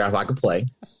country and figure out if I could play.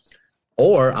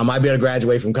 Or I might be able to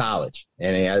graduate from college.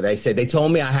 And they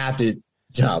told me I have to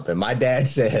jump. And my dad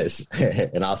says,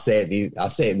 and I'll say it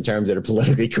in terms that are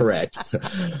politically correct.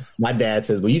 My dad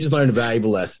says, well, you just learned a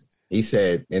valuable lesson. He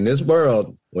said, in this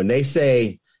world, when they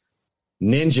say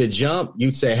ninja jump,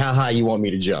 you'd say, how high you want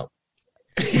me to jump?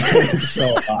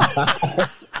 So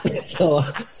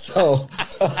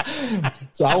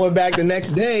I went back the next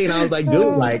day and I was like,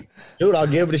 dude, I'll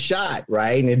give it a shot.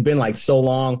 Right. And it'd been like so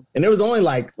long. And there was only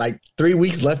like 3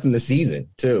 weeks left in the season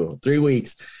too. 3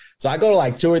 weeks. So I go to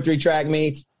like 2 or 3 track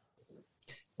meets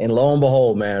and lo and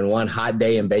behold, man, one hot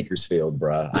day in Bakersfield,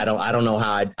 bro. I don't know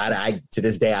how I to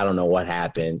this day, I don't know what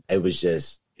happened. It was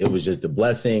just a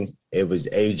blessing.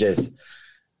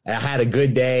 I had a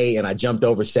good day and I jumped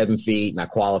over 7 feet and I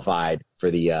qualified for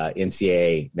the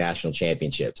NCAA national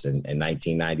championships in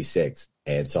 1996.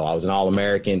 And so I was an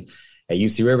All-American at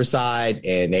UC Riverside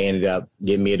and they ended up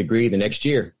giving me a degree the next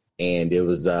year. And it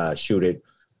was it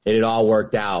had all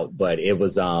worked out, but it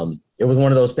was one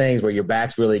of those things where your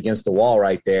back's really against the wall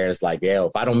right there. And it's like, yeah,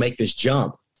 if I don't make this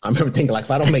jump, I remember thinking like,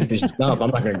 if I don't make this jump, I'm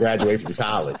not going to graduate from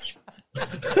college.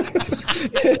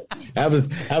 That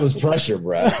was pressure,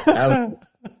 bro.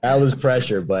 That was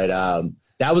pressure, but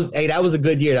that was a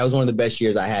good year. That was one of the best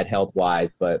years I had health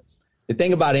wise. But the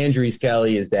thing about injuries,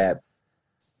 Kelly, is that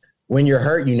when you're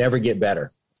hurt, you never get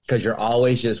better because you're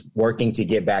always just working to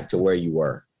get back to where you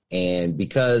were. And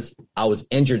because I was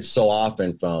injured so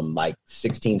often from like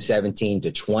 16, 17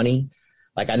 to 20,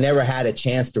 like I never had a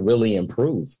chance to really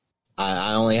improve.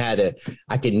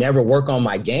 I could never work on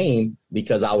my game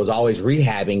because I was always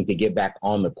rehabbing to get back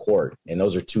on the court. And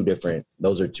those are two different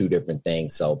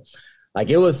things. So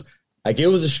it was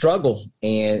a struggle.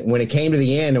 And when it came to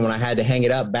the end and when I had to hang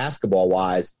it up basketball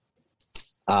wise,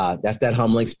 that's that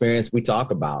humbling experience we talk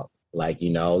about. Like,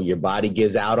 your body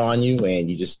gives out on you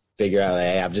and you just figure out,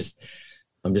 hey, I'm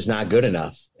just not good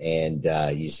enough. And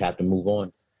you just have to move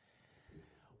on.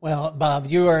 Well, Bob,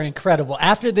 you are incredible.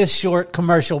 After this short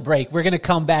commercial break, we're going to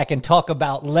come back and talk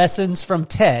about lessons from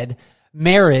Ted,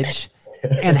 marriage,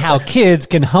 and how kids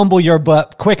can humble your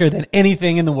butt quicker than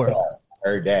anything in the world.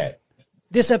 Heard that.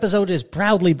 This episode is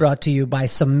proudly brought to you by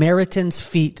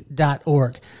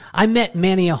SamaritansFeet.org. I met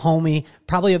Manny Ahomey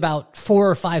probably about 4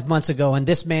 or 5 months ago, and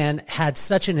this man had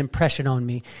such an impression on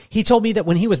me. He told me that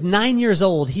when he was 9 years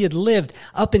old, he had lived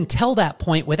up until that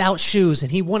point without shoes, and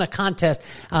he won a contest,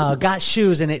 got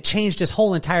shoes, and it changed his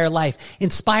whole entire life.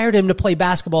 Inspired him to play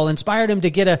basketball, inspired him to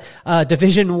get a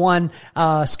Division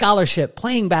I scholarship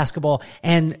playing basketball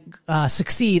and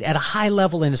succeed at a high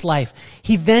level in his life.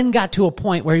 He then got to a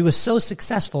point where he was so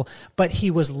successful, but he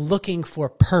was looking for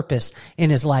purpose in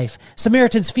his life.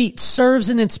 Samaritan's Feet serves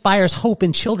and inspires hope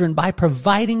in children by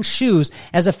providing shoes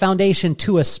as a foundation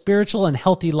to a spiritual and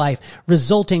healthy life,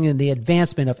 resulting in the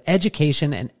advancement of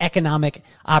education and economic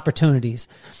opportunities.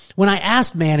 When I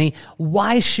asked Manny,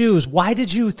 why shoes? Why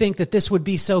did you think that this would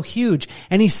be so huge?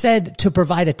 And he said to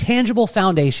provide a tangible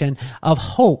foundation of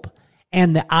hope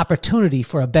and the opportunity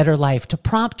for a better life, to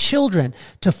prompt children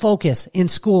to focus in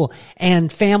school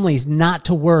and families not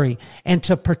to worry, and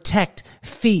to protect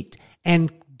feet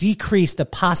and decrease the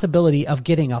possibility of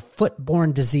getting a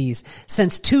foot-borne disease.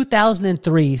 Since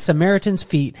 2003, Samaritan's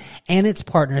Feet and its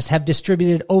partners have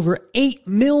distributed over 8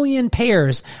 million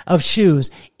pairs of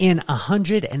shoes in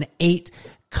 108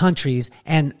 countries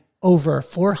and over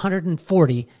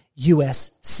 440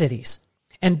 U.S. cities.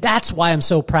 And that's why I'm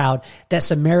so proud that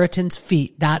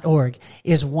SamaritansFeet.org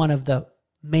is one of the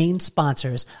main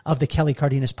sponsors of the Kelly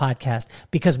Cardenas podcast,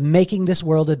 because making this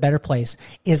world a better place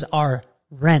is our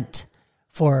rent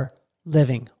for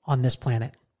living on this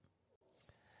planet.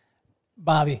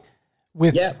 Bobby,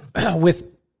 with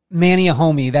Manny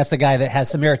Ahomey, that's the guy that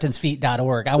has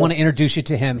SamaritansFeet.org. I want to introduce you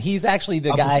to him. He's actually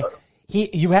the guy.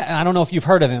 I don't know if you've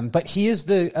heard of him, but he is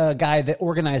the guy that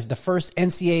organized the first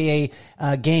NCAA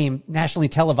game nationally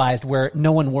televised where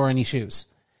no one wore any shoes.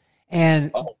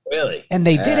 And really? And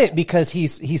they did it because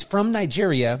he's from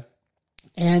Nigeria,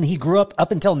 and he grew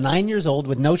up until 9 years old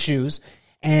with no shoes.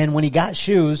 And when he got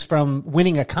shoes from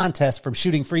winning a contest from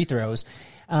shooting free throws,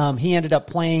 he ended up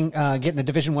playing, getting a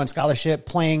Division I scholarship,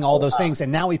 playing all those things.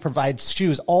 And now he provides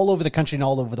shoes all over the country and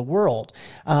all over the world.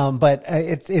 But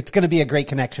it's going to be a great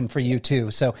connection for you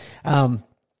too. So I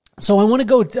want to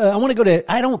go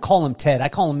to, I don't call him Ted. I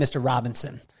call him Mr.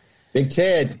 Robinson. Big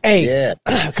Ted. Hey, yeah.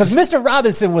 Because Mr.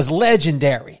 Robinson was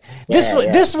legendary.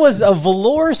 This was a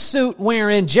velour suit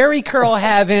wearing, Jerry curl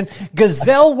having,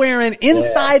 gazelle wearing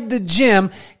inside the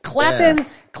gym, clapping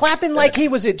like he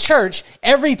was at church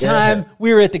every time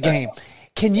we were at the game.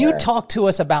 Can you talk to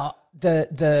us about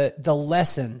the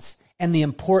lessons and the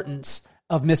importance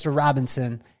of Mr.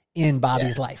 Robinson in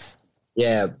Bobby's life?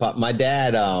 Yeah, but my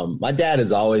dad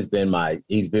has always been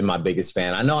he's been my biggest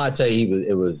fan. I know I tell you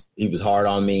he was hard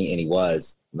on me, and he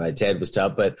was. My Ted was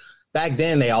tough, but back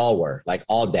then they all were, like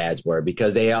all dads were,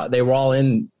 because they were all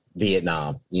in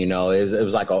Vietnam. You know, it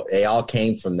was like they all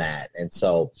came from that. And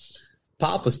so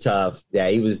Pop was tough. Yeah,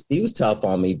 he was tough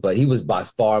on me, but he was by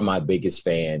far my biggest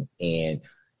fan. And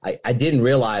I didn't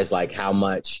realize how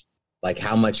much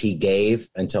he gave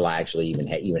until I actually even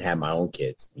had my own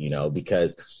kids, you know,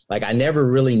 because I never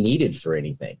really needed for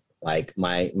anything. Like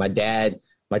my dad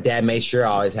made sure I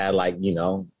always had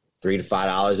 $3 to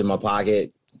 $5 in my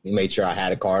pocket. He made sure I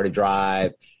had a car to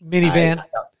drive. Minivan.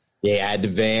 I had the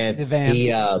van.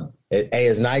 He,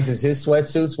 as nice as his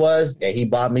sweatsuits was, he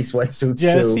bought me sweatsuits too.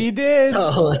 Yes, he did.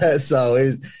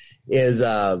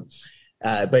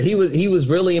 But he was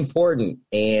really important.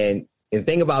 And the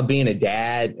thing about being a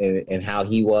dad and how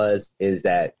he was is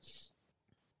that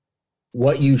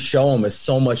what you show them is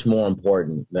so much more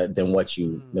important than what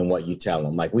you tell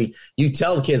them. You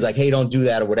tell the kids hey, don't do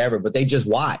that or whatever, but they just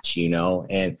watch, you know.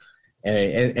 And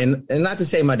not to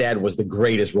say my dad was the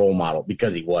greatest role model,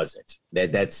 because he wasn't.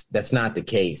 That's not the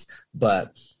case.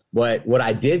 But what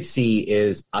I did see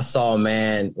is I saw a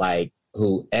man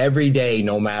who every day,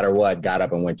 no matter what, got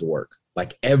up and went to work.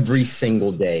 Every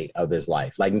single day of his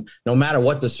life, no matter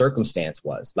what the circumstance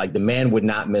was, the man would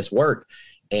not miss work.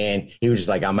 And he was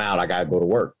just I'm out, I got to go to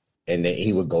work. And then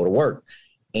he would go to work.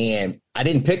 And I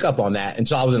didn't pick up on that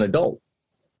until I was an adult.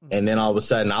 And then all of a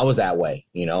sudden I was that way,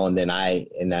 you know, and then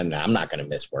I'm not going to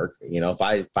miss work. You know, if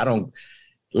I don't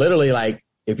literally,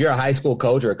 if you're a high school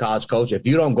coach or a college coach, if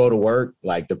you don't go to work,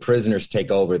 the prisoners take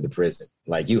over the prison.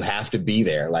 You have to be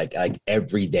there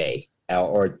every day.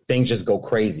 Or things just go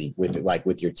crazy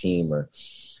with your team or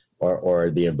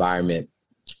the environment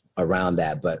around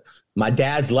that. But my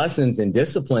dad's lessons and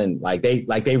discipline,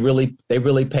 they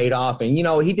really paid off. And, you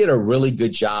know, he did a really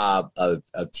good job of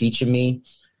teaching me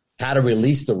how to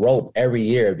release the rope every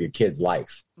year of your kid's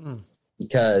life.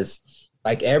 Because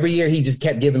every year he just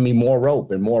kept giving me more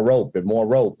rope and more rope and more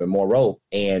rope and more rope.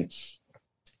 And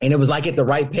And it was like at the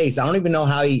right pace. I don't even know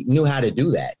how he knew how to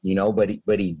do that,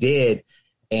 but he did.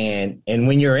 And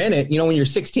when you're in it, when you're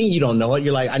 16, you don't know it.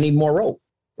 You're like, I need more rope,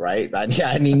 right?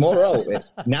 I need more rope. And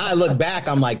now I look back,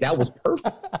 I'm like, that was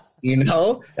perfect.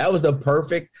 That was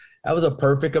a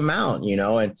perfect amount,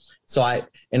 And so I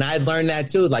had learned that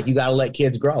too. Like, you got to let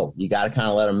kids grow. You got to kind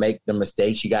of let them make the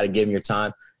mistakes. You got to give them your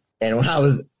time. And when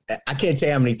I can't tell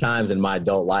you how many times in my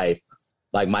adult life,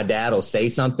 like, my dad will say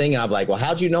something and I'm like, well,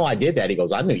 how'd you know I did that? He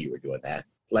goes, I knew you were doing that.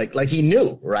 Like he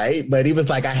knew, right? But he was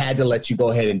like, I had to let you go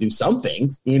ahead and do some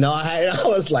things, I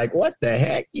was like, what the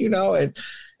heck,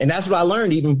 and that's what I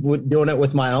learned, even with doing it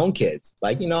with my own kids.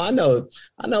 Like, I know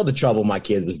the trouble my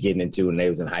kids was getting into when they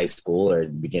was in high school or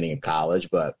the beginning of college,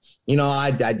 but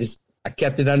I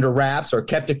kept it under wraps, or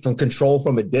kept it from control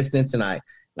from a distance. And I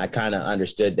kind of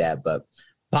understood that. But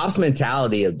Pop's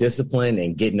mentality of discipline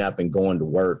and getting up and going to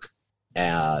work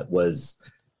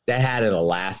that had a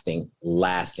lasting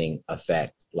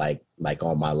effect, like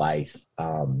on my life.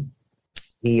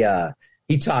 He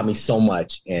taught me so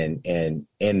much in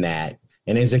that.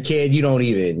 And as a kid, you don't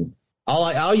even,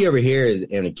 all you ever hear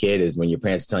in a kid is when your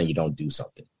parents are telling you don't do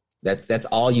something. That's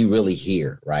all you really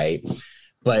hear, right?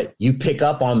 But you pick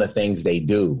up on the things they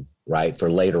do, right, for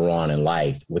later on in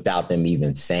life without them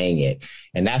even saying it.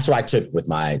 And that's what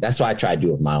that's what I try to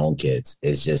do with my own kids,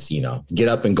 is just, get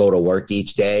up and go to work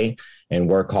each day and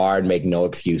work hard, make no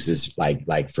excuses,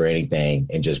 like for anything,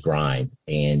 and just grind.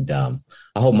 And I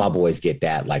hope my boys get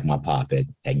that, like my pop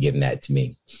had given that to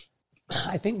me.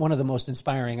 I think one of the most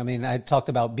inspiring, I talked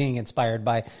about being inspired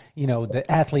by, the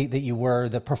athlete that you were,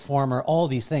 the performer, all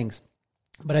these things.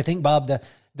 But I think, Bob,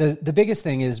 the biggest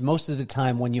thing is, most of the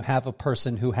time when you have a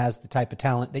person who has the type of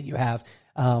talent that you have,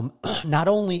 not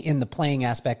only in the playing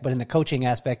aspect, but in the coaching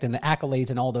aspect and the accolades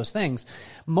and all those things,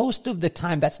 most of the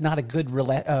time that's not a good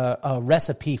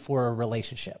recipe for a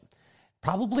relationship.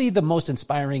 Probably the most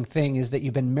inspiring thing is that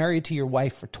you've been married to your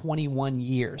wife for 21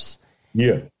 years.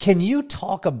 Yeah. Can you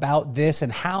talk about this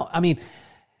and how,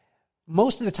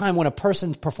 most of the time when a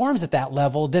person performs at that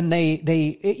level, then they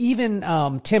even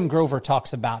Tim Grover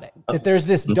talks about it, that there's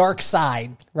this dark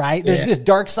side, right? There's this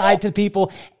dark side to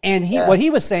people. And what he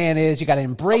was saying is, you got to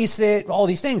embrace it, all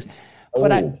these things.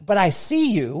 But I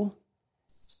see you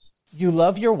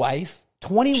love your wife,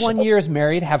 21 years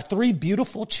married, have 3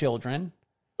 beautiful children.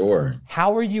 Sure.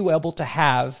 How are you able to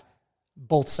have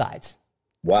both sides?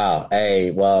 Wow. Hey,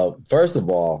 well, first of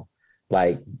all,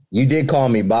 like, you did call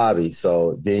me Bobby.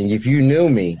 So then if you knew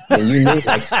me, then you knew,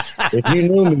 if you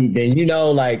knew me, then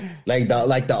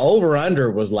the over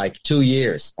under was like 2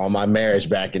 years on my marriage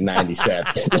back in 97.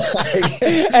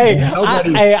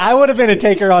 I would have been a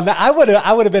taker on that. I would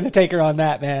have been a taker on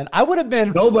that, man. I would have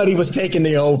been. Nobody was taking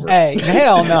the over. Hey,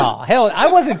 hell no. Hell, I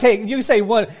wasn't taking, you say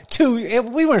 1, 2,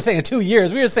 we weren't saying 2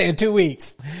 years. We were saying 2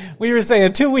 weeks. We were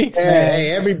saying 2 weeks, man.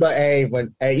 Hey, everybody,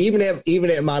 even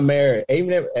at my marriage,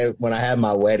 when I had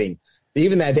my wedding,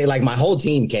 even that day, like, my whole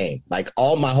team came, like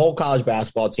my whole college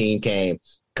basketball team came,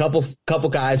 couple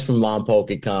guys from Lompoc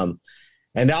had come,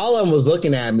 and all of them was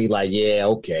looking at me like, yeah,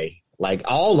 okay. Like,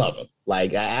 all of them,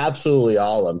 like, absolutely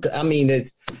all of them.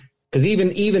 It's because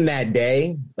even that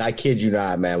day, I kid you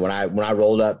not, man, when I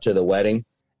rolled up to the wedding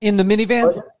in the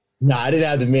minivan. No, I didn't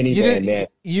have the minivan, man.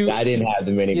 I didn't have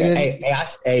the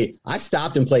minivan. I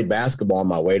stopped and played basketball on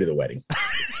my way to the wedding.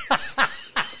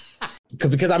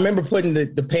 Because I remember putting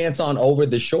the pants on over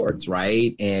the shorts,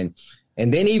 right? And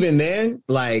then even then,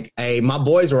 like, hey, my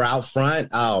boys were out front.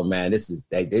 Oh man, this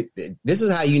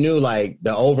is how you knew, like,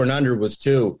 the over and under was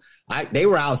 2. They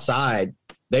were outside.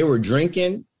 They were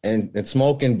drinking and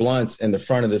smoking blunts in the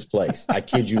front of this place. I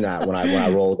kid you not. When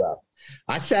I rolled up,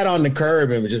 I sat on the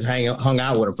curb and just hung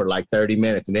out with them for like 30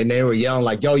 minutes. And then they were yelling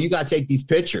like, yo, you got to take these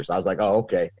pictures. I was like, oh,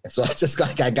 okay. And so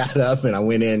I got up and I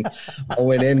went in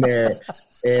there,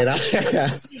 and I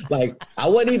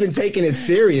wasn't even taking it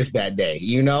serious that day.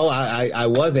 I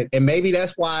wasn't. And maybe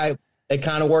that's why it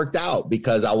kind of worked out,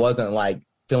 because I wasn't like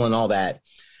feeling all that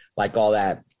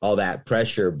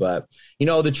pressure. But,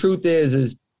 the truth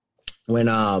is when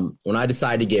I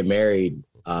decided to get married,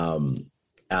 and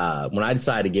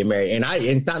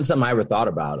it's not something I ever thought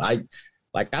about. I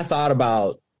thought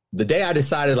about the day I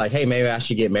decided, like, hey, maybe I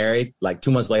should get married. Like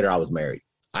 2 months later, I was married.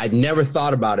 I'd never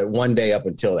thought about it one day up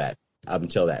until that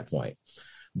point.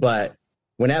 But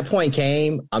when that point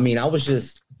came, I was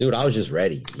just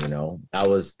ready.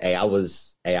 I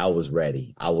was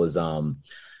ready.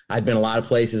 I'd been a lot of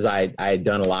places. I had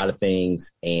done a lot of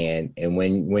things. And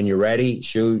when you're ready,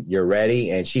 shoot, you're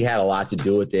ready. And she had a lot to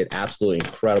do with it. Absolutely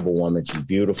incredible woman. She's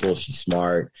beautiful. She's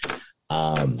smart.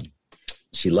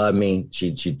 She loved me.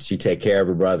 She take care of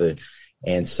her brother.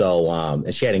 And so,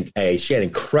 and she had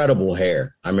incredible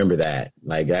hair. I remember that.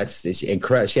 Like it's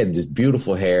incredible. She had this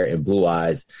beautiful hair and blue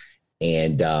eyes.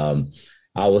 And,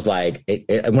 I was like,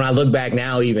 when I look back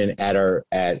now, even at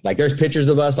like, there's pictures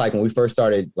of us, like when we first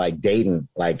started like dating,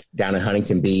 like down in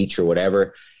Huntington Beach or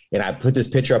whatever. And I put this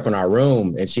picture up in our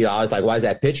room and she always like, why is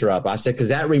that picture up? I said, cause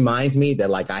that reminds me that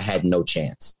like, I had no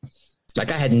chance.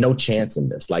 Like I had no chance in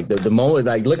this. Like the moment,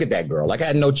 like, look at that girl. Like I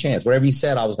had no chance. Whatever you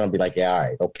said, I was going to be like, yeah, all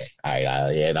right. Okay. All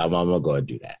right. I'm going to go and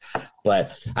do that.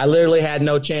 But I literally had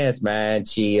no chance, man.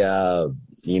 She,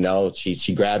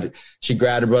 she grabbed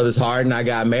her brother's heart and I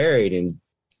got married. And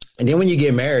then when you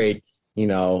get married,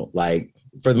 like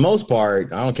for the most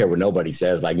part, I don't care what nobody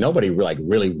says, like nobody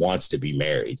really wants to be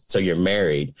married. So you're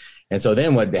married. And so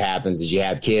then what happens is you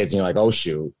have kids and you're like, oh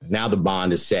shoot, now the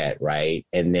bond is set. Right.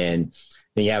 And then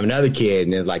you have another kid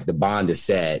and it's like the bond is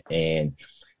set. And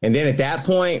then at that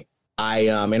point,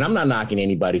 and I'm not knocking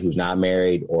anybody who's not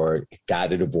married or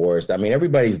got a divorce. I mean,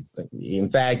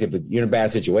 in fact, if you're in a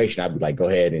bad situation, I'd be like, go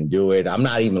ahead and do it. I'm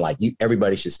not even like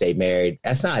everybody should stay married.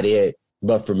 That's not it.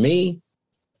 But for me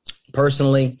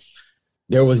personally,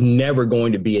 there was never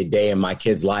going to be a day in my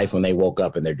kid's life when they woke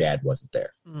up and their dad wasn't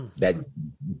there. That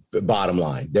bottom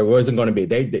line, there wasn't going to be,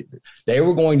 they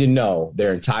were going to know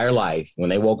their entire life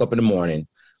when they woke up in the morning,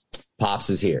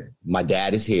 Pops is here. My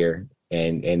dad is here.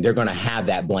 And they're going to have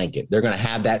that blanket. They're going to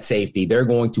have that safety. They're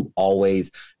going to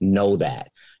always know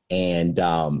that. And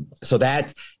so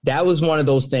that was one of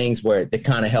those things where they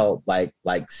kind of helped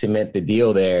like cement the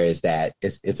deal there is that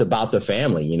it's about the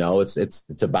family,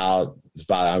 it's about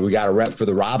we got a rep for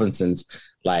the Robinsons,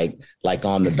 like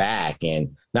on the back.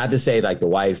 And not to say like the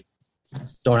wife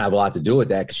don't have a lot to do with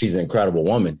that because she's an incredible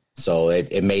woman. So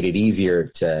it made it easier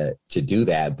to do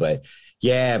that. But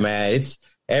yeah, man, it's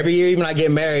every year, even I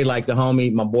get married, like the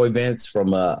homie, my boy Vince from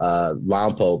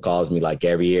Lompo calls me like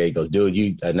every year. He goes,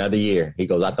 dude, another year. He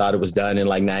goes, I thought it was done in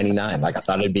like 99. Like I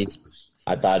thought it'd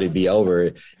be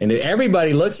over. And then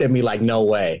everybody looks at me like, no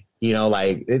way.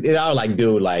 Like I was like,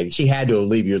 dude, like she had to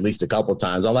leave you at least a couple of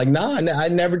times. I'm like, nah, I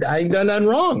ain't done nothing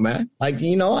wrong, man. Like,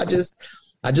 I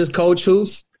just coach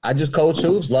hoops.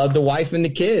 Love the wife and the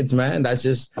kids, man.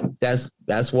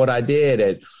 That's what I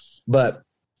did. But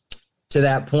to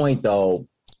that point though,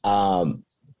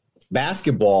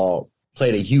 basketball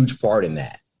played a huge part in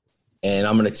that. And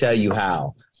I'm going to tell you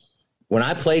how. When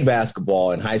I played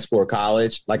basketball in high school or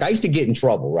college, like I used to get in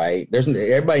trouble, right?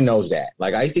 Everybody knows that.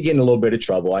 Like I used to get in a little bit of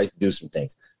trouble. I used to do some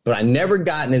things, but I never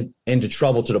gotten into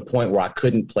trouble to the point where I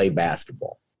couldn't play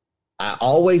basketball. I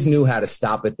always knew how to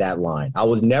stop at that line. I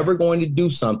was never going to do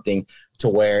something to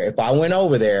where if I went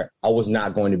over there, I was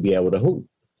not going to be able to hoop.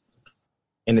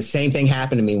 And the same thing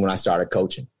happened to me when I started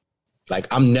coaching. Like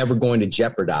I'm never going to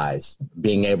jeopardize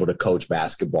being able to coach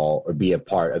basketball or be a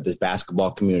part of this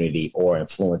basketball community or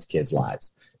influence kids'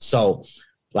 lives. So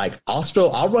like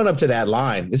I'll run up to that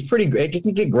line. It's pretty great. It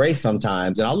can get gray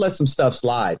sometimes and I'll let some stuff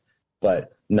slide, but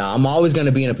no, I'm always going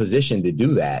to be in a position to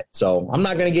do that. So I'm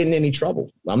not going to get in any trouble.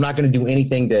 I'm not going to do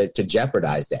anything to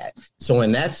jeopardize that. So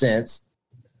in that sense,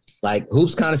 like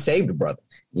hoops kind of saved a brother,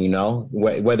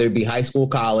 whether it be high school,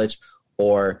 college,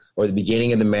 or the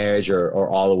beginning of the marriage or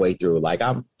all the way through. Like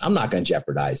I'm not going to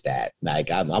jeopardize that.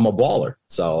 Like I'm a baller.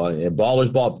 So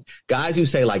ballers ball. Guys who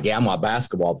say like, yeah, I'm a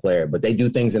basketball player, but they do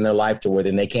things in their life to where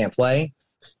then they can't play.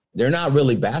 They're not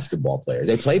really basketball players.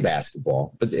 They play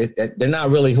basketball, but they're not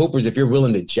really hoopers if you're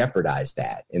willing to jeopardize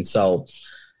that. And so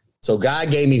God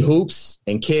gave me hoops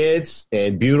and kids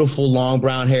and beautiful long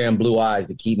brown hair and blue eyes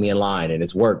to keep me in line. And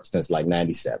it's worked since like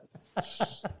 97.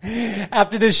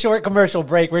 After this short commercial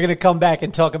break, we're going to come back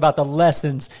and talk about the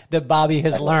lessons that Bobby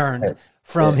has learned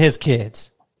from his kids.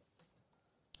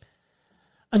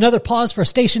 Another pause for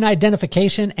station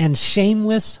identification and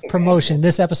shameless promotion.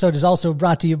 This episode is also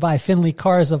brought to you by Finley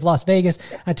Cars of Las Vegas.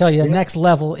 I tell you, next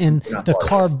level in the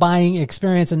car buying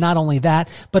experience. And not only that,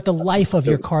 but the life of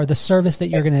your car, the service that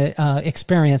you're going to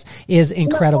experience is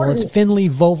incredible. It's Finley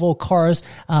Volvo Cars,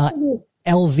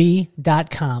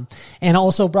 LV.com. And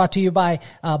also brought to you by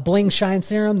Bling Shine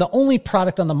Serum, the only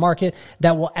product on the market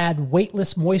that will add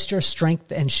weightless moisture,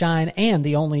 strength, and shine, and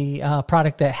the only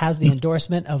product that has the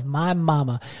endorsement of my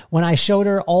mama. When I showed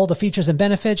her all the features and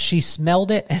benefits, she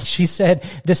smelled it and she said,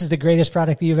 this is the greatest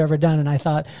product that you've ever done. And I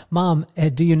thought, Mom,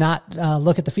 do you not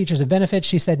look at the features and benefits?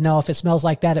 She said, no, if it smells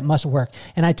like that, it must work.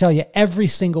 And I tell you, every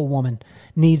single woman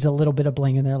needs a little bit of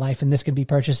bling in their life, and this can be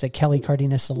purchased at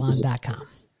kellycardenassalon.com.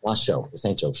 My show. This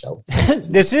ain't your show.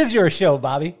 This is your show,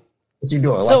 Bobby. What you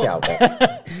doing? Watch out.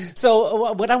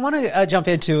 So what I want to jump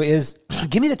into is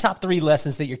give me the top 3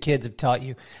 lessons that your kids have taught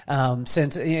you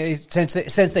since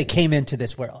they came into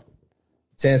this world.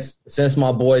 since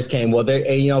my boys came, well,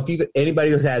 if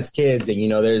anybody who has kids,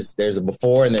 and there's a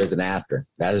before and there's an after.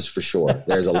 That is for sure.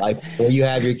 There's a life before you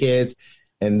have your kids,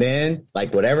 and then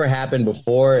like whatever happened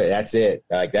before, that's it.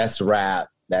 Like that's the wrap.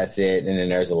 That's it. And then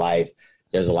there's a life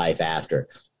after.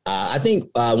 I think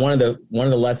one of the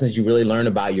lessons you really learn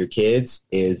about your kids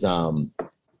is how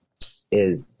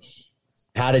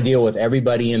to deal with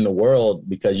everybody in the world,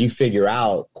 because you figure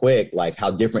out quick like how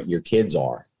different your kids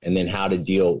are, and then how to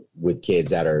deal with kids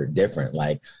that are different.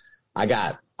 Like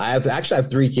I actually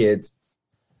have 3 kids.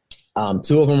 2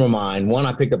 of them are mine. One,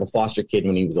 I picked up a foster kid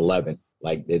when he was 11.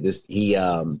 Like this, he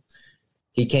came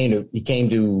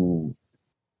to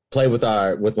play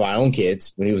with my own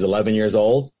kids when he was 11 years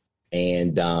old,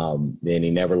 and then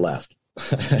he never left.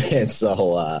 And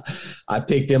so I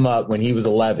picked him up when he was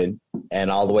 11 and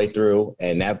all the way through,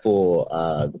 and that fool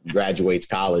graduates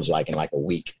college like in like a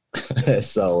week.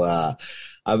 So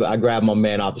I grabbed my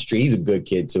man off the street. He's a good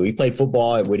kid too. He played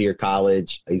football at Whittier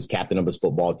College. He's captain of his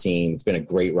football team. It's been a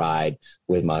great ride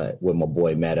with my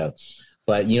boy Meta.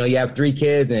 But you have 3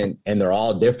 kids, and they're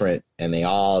all different, and they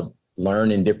all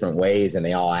learn in different ways, and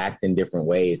they all act in different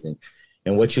ways. And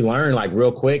what you learn like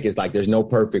real quick is like there's no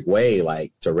perfect way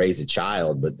like to raise a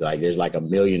child, but like there's like a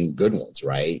million good ones,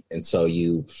 right? And so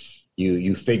you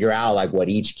figure out like what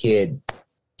each kid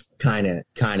kind of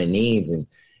needs,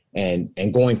 and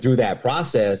going through that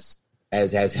process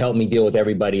has helped me deal with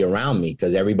everybody around me,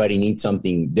 because everybody needs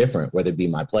something different, whether it be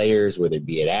my players, whether it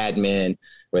be at admin,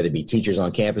 whether it be teachers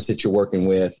on campus that you're working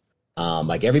with.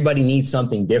 Like everybody needs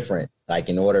something different, like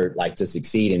in order like to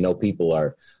succeed, and no people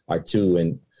are two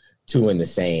in the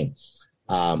same.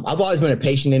 I've always been a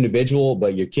patient individual,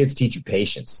 but your kids teach you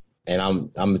patience. And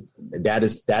that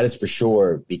is for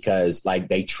sure, because like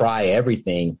they try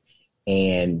everything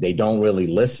and they don't really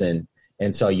listen.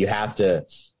 And so you have to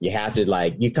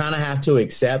like, you kind of have to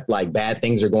accept like bad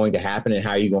things are going to happen, and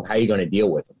how are you going to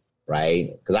deal with them.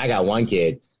 Right. Cause I got one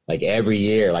kid, like every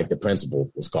year, like the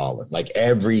principal was calling, like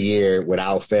every year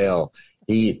without fail,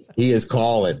 he is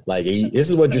calling like, this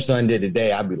is what your son did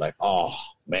today. I'd be like, oh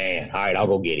man, all right, I'll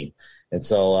go get him. And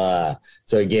so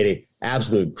get it.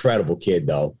 Absolute incredible kid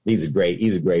though. He's a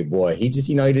great boy. He just,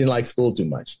 he didn't like school too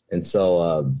much. And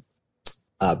so,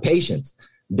 patience,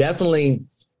 definitely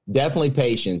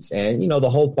patience. And, the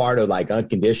whole part of like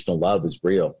unconditional love is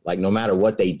real. Like no matter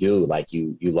what they do, like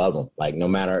you love them. Like no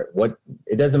matter what,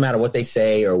 it doesn't matter what they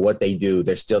say or what they do.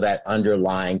 There's still that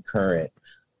underlying current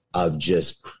of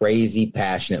just crazy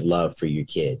passionate love for your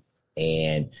kid.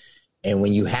 And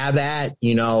when you have that,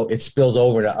 it spills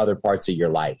over to other parts of your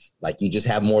life. Like you just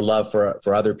have more love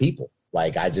for other people.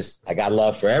 Like I got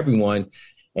love for everyone.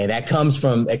 And that comes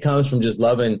from just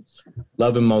loving my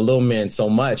little men so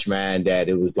much, man, that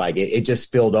it was like, it just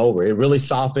spilled over. It really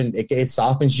softened. It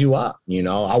softens you up.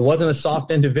 I wasn't a soft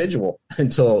individual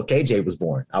until KJ was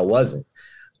born. I wasn't.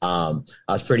 I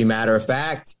was pretty matter of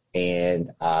fact.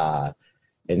 And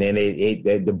then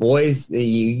the boys,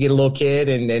 you get a little kid,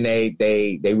 and then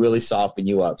they really soften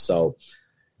you up. So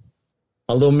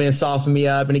my little man softened me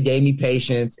up, and it gave me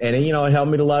patience, and it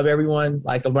helped me to love everyone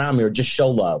like around me, or just show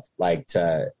love like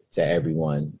to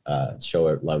everyone,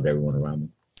 show love to everyone around me.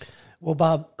 Well,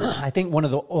 Bob, I think one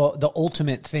of the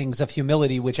ultimate things of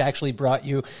humility, which actually brought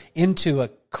you into a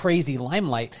crazy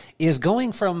limelight, is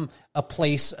going from a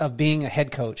place of being a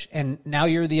head coach, and now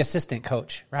you're the assistant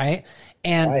coach, right?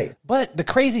 And right. But the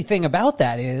crazy thing about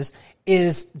that is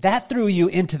that threw you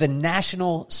into the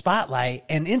national spotlight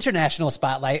and international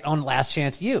spotlight on Last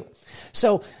Chance U.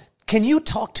 So, can you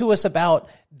talk to us about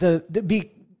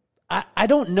I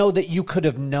don't know that you could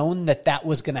have known that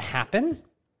was going to happen.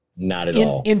 Not at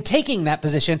all. In taking that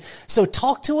position. So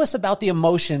talk to us about the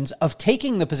emotions of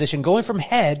taking the position, going from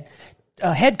head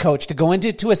coach to going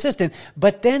to assistant,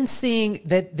 but then seeing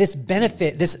that this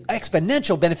benefit, this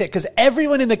exponential benefit, because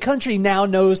everyone in the country now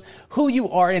knows who you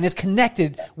are and is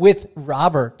connected with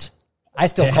Robert. I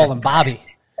still call him Bobby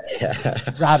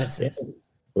Robinson.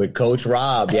 With Coach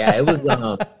Rob. Yeah, it was,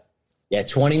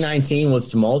 2019 was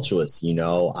tumultuous.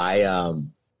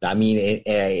 I mean,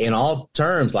 in all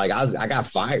terms, like I got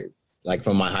fired, like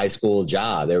from my high school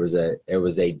job. There was a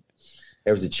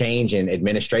change in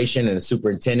administration and a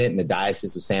superintendent in the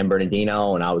Diocese of San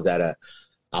Bernardino, and I was at a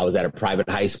private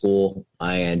high school,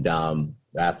 and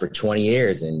for 20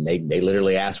 years, and they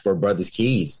literally asked for a brother's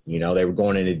keys. They were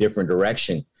going in a different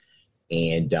direction,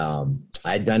 and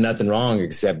I had done nothing wrong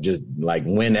except just like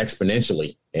win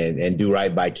exponentially and do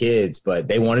right by kids, but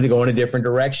they wanted to go in a different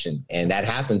direction, and that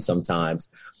happens sometimes.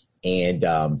 And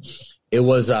it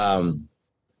was a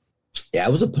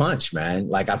punch, man.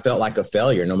 Like I felt like a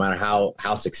failure, no matter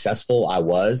how successful I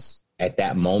was at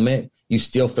that moment. you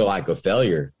still feel like a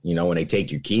failure, you know, when they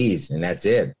take your keys and that's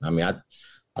it. I mean, I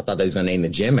thought they was going to name the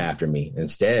gym after me.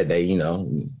 Instead, they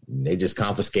just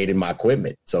confiscated my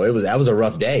equipment. So that was a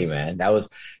rough day, man. That was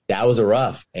a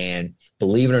rough. And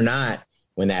believe it or not,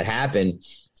 when that happened,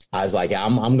 I was like,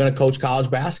 I'm going to coach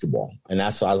college basketball. And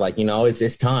that's why I was like, you know,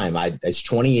 it's time. It's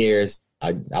 20 years.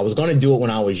 I was going to do it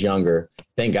when I was younger.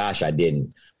 Thank gosh I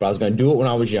didn't. But I was going to do it when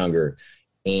I was younger.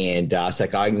 And I was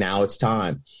like, all right, now it's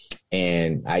time.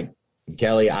 And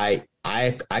Kelly, I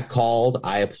called,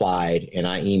 I applied, and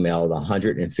I emailed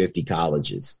 150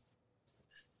 colleges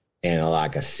in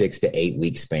like a 6 to 8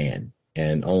 week span.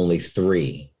 And only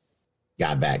 3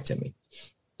 got back to me.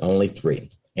 Only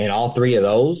 3. And all 3 of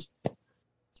those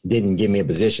didn't give me a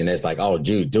position. It's like, oh,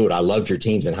 dude, I loved your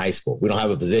teams in high school. We don't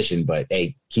have a position, but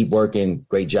hey, keep working.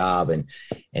 Great job. And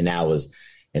that was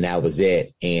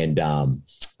it. And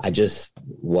I just,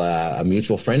 a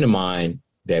mutual friend of mine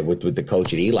that with the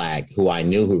coach at ELAC, who I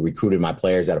knew, who recruited my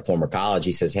players at a former college,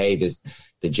 he says, hey, the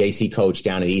JC coach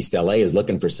down at East LA is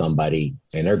looking for somebody,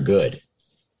 and they're good.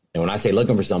 And when I say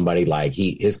looking for somebody, like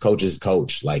his coach's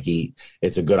coach, like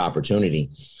it's a good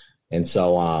opportunity. And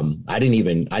so I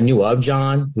knew of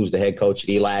John, who's the head coach at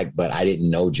ELAC, but I didn't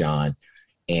know John.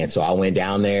 And so I went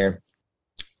down there,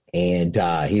 and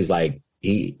he was like,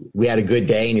 we had a good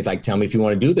day, and he's like, tell me if you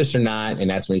want to do this or not. And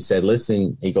that's when he said,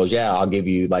 listen, he goes, yeah, I'll give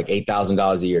you like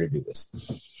 $8,000 a year to do this.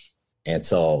 And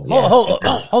so yeah.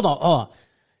 Hold on.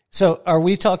 So are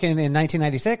we talking in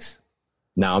 1996?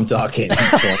 No, I'm talking.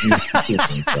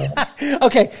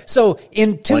 Okay, so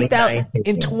in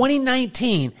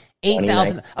 2019,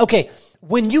 8,000. Okay,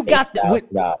 when you got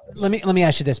let me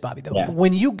ask you this, Bobby. Though,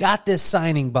 when you got this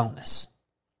signing bonus,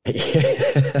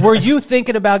 were you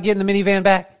thinking about getting the minivan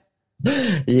back?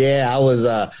 Yeah,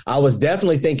 I was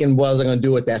definitely thinking what was I going to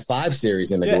do with that 5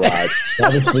 Series in the garage.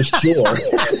 That was for sure.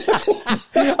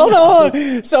 Hold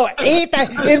on. So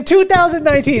in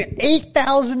 2019,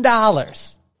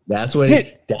 $8,000. That's what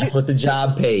the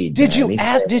job paid. Did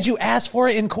you ask for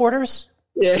it in quarters?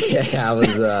 Yeah, I was.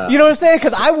 You know what I'm saying?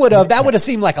 Because I would have. That would have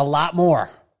seemed like a lot more.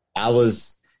 I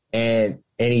was, and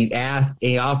he asked,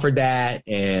 and he offered that,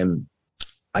 and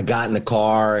I got in the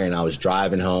car and I was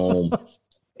driving home.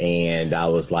 And I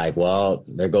was like, well,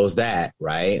 there goes that,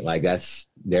 right? Like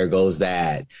there goes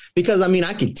that. Because I mean,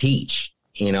 I could teach,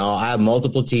 you know, I have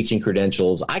multiple teaching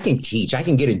credentials. I can teach, I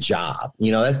can get a job,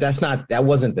 you know, that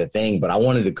wasn't the thing, but I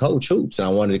wanted to coach hoops, and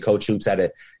I wanted to coach hoops at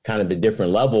a kind of a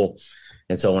different level.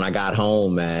 And so when I got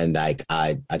home, and like,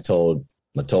 I told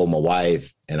my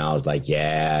wife, and I was like,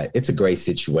 yeah, it's a great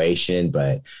situation,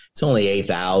 but it's only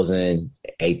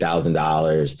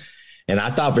 $8,000. And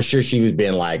I thought for sure she was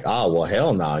being like, oh, well,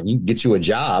 hell no, you get you a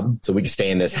job so we can stay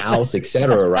in this house, et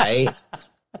cetera, right?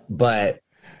 But,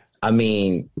 I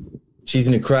mean, she's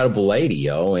an incredible lady,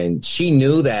 yo. And she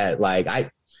knew that, like,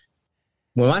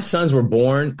 when my sons were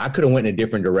born, I could have went in a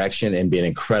different direction and been an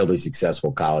incredibly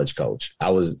successful college coach.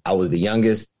 I was the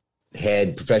youngest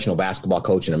head professional basketball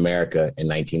coach in America in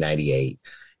 1998,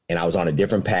 and I was on a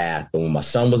different path. But when my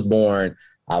son was born,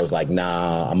 I was like,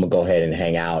 nah, I'm going to go ahead and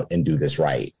hang out and do this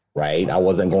right. Right. I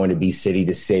wasn't going to be city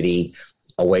to city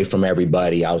away from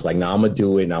everybody. I was like, no, I'm going to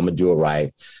do it, and I'm going to do it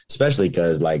right. Especially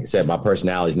because, like I said, my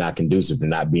personality is not conducive to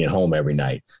not being home every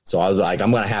night. So I was like, I'm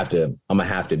going to have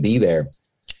to be there.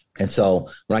 And so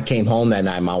when I came home that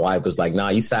night, my wife was like, no,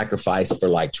 you sacrificed for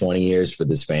like 20 years for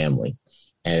this family.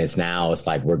 And it's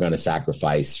like, we're going to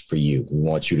sacrifice for you. We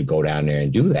want you to go down there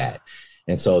and do that.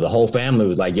 And so the whole family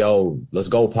was like, yo, let's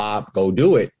go, Pop, go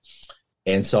do it.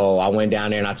 And so I went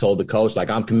down there and I told the coach, like,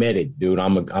 I'm committed, dude.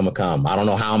 I'm gonna come. I don't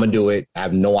know how I'm gonna do it. I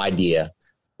have no idea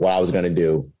what I was gonna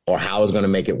do or how I was gonna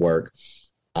make it work.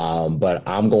 But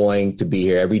I'm going to be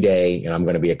here every day, and I'm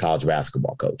gonna be a college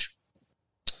basketball coach.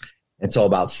 And so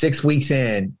about 6 weeks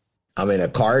in, I'm in a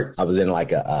cart. I was in like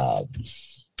the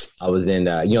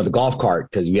golf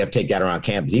cart, because you have to take that around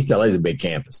campus. East LA is a big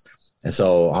campus. And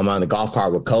so I'm on the golf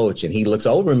cart with Coach, and he looks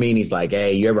over at me and he's like,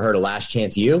 hey, you ever heard of Last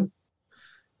Chance U?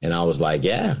 And I was like,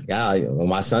 yeah. Well,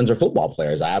 my sons are football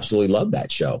players. I absolutely love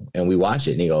that show. And we watch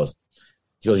it. And he goes,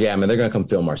 yeah, man, they're going to come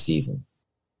film our season.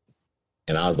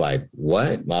 And I was like,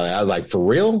 what? I was like, for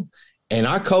real? And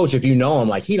our coach, if you know him,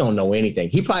 like, he don't know anything.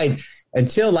 He probably,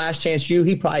 until Last Chance U,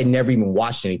 he probably never even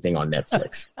watched anything on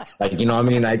Netflix. Like, you know what I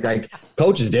mean? Like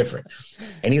Coach is different.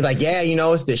 And he's like, yeah, you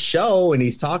know, it's this show. And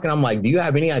he's talking. I'm like, do you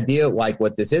have any idea like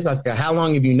what this is? I was like, how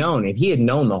long have you known? And he had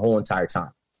known the whole entire time.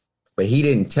 But he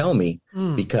didn't tell me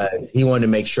because he wanted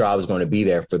to make sure I was going to be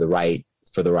there for the right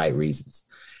reasons.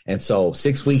 And so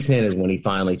 6 weeks in is when he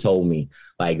finally told me,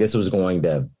 like, this was going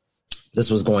to this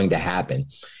was going to happen.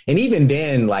 And even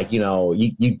then, like, you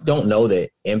don't know the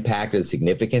impact or the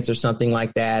significance or something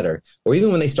like that. Or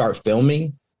even when they start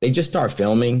filming, they just start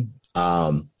filming,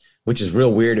 which is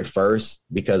real weird at first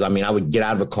because, I mean, I would get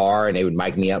out of a car and they would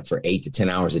mic me up for 8 to 10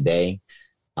 hours a day.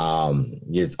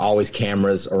 There's always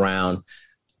cameras around.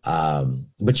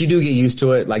 But you do get used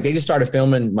to it. Like they just started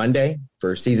filming Monday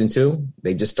for season 2.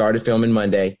 They just started filming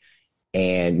Monday.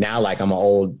 And now, like, I'm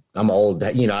old, I'm a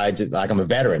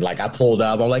veteran. Like I pulled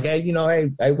up, I'm like, hey,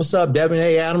 hey, what's up, Devin?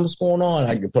 Hey, Adam, what's going on?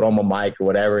 I can put on my mic or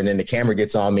whatever. And then the camera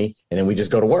gets on me and then we just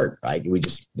go to work. Like we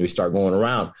start going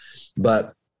around.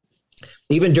 But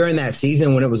even during that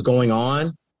season when it was going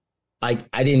on, like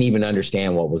I didn't even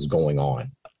understand what was going on.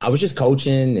 I was just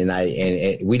coaching and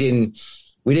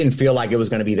we didn't feel like it was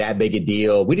going to be that big a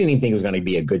deal. We didn't even think it was going to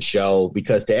be a good show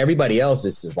because to everybody else,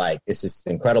 it's this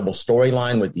incredible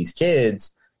storyline with these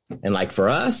kids. And like for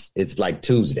us, it's like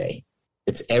Tuesday.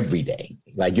 It's every day.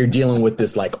 Like you're dealing with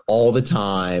this like all the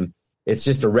time. It's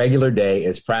just a regular day.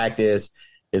 It's practice.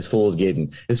 It's fools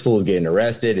getting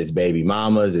arrested. It's baby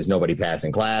mamas. It's nobody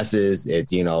passing classes.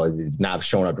 It's, not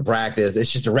showing up to practice.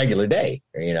 It's just a regular day,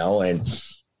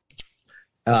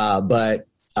 but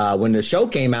when the show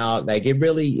came out, like it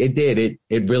really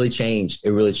changed.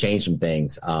 It really changed some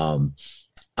things.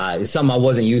 It's something I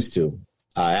wasn't used to.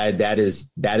 That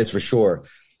is for sure.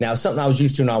 Now, something I was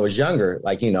used to when I was younger,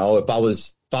 like, if I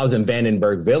was in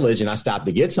Vandenberg Village and I stopped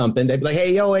to get something, they'd be like,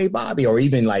 hey, Bobby, or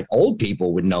even like old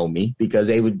people would know me because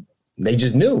they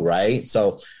just knew. Right.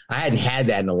 So I hadn't had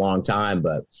that in a long time,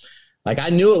 but like, I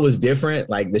knew it was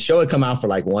different. Like the show had come out for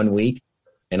like 1 week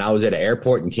and I was at an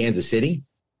airport in Kansas City.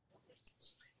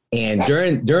 And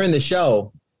during the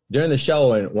show,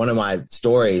 in one of my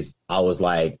stories, I was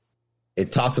like,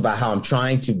 it talks about how I'm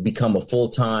trying to become a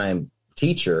full-time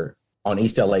teacher on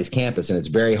East LA's campus, and it's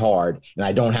very hard, and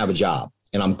I don't have a job,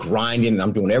 and I'm grinding, and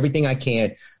I'm doing everything I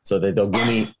can so that they'll give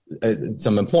me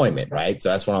some employment, right? So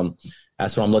that's what I'm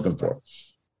looking for.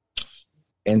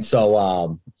 And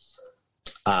so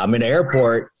I'm in the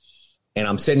airport, and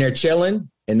I'm sitting there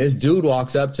chilling, and this dude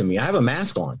walks up to me. I have a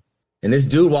mask on. And this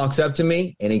dude walks up to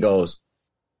me and he goes,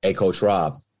 hey, Coach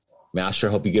Rob, man, I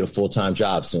sure hope you get a full-time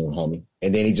job soon, homie.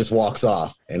 And then he just walks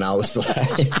off. And I was like,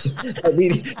 he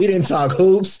didn't talk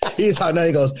hoops. He didn't talk nothing.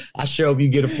 He goes, I sure hope you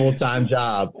get a full-time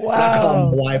job. Wow. And I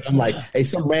call my wife. I'm like, hey,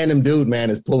 some random dude,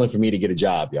 man, is pulling for me to get a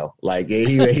job, yo. Like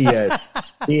he had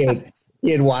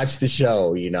watched the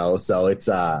show, so it's,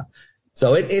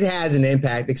 so it has an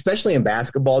impact, especially in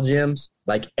basketball gyms.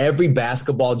 Like every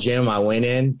basketball gym I went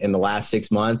in the last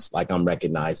 6 months, like I'm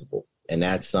recognizable. And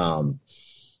that's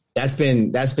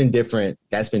been different.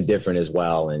 That's been different as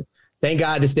well. And thank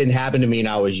God this didn't happen to me when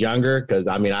I was younger. Cause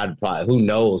I mean, I'd probably, who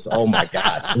knows? Oh my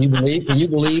God. Can you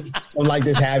believe something like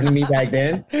this happened to me back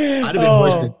then? I'd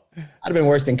have been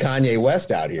worse than Kanye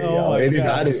West out here. I'd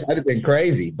have been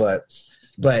crazy. But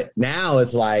now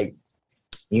it's like,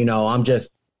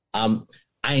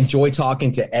 I enjoy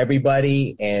talking to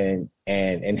everybody and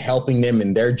helping them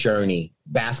in their journey,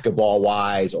 basketball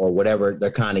wise or whatever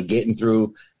they're kind of getting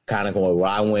through, kind of going what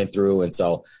I went through. And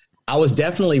so I was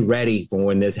definitely ready for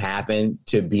when this happened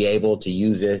to be able to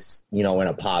use this, in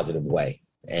a positive way.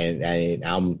 And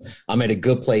I'm at a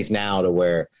good place now to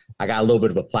where I got a little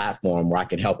bit of a platform where I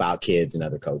can help out kids and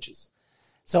other coaches.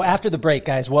 So after the break,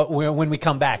 guys, when we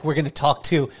come back, we're going to talk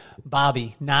to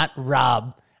Bobby, not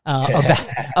Rob.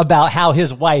 About how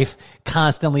his wife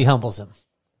constantly humbles him.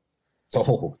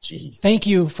 Oh, geez. Thank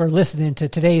you for listening to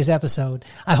today's episode.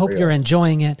 I hope you're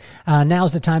enjoying it.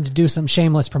 Now's the time to do some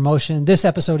shameless promotion. This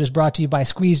episode is brought to you by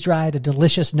Squeeze Dried, a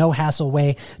delicious, no-hassle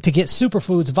way to get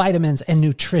superfoods, vitamins, and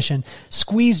nutrition.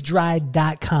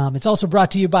 SqueezeDried.com. It's also brought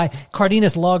to you by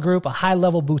Cardenas Law Group, a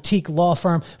high-level boutique law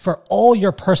firm for all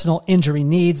your personal injury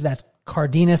needs. That's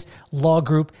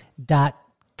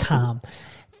CardenasLawGroup.com.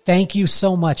 Thank you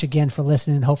so much again for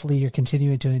listening. Hopefully you're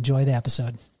continuing to enjoy the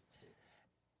episode.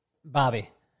 Bobby.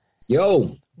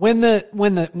 Yo. When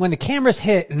the cameras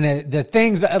hit and the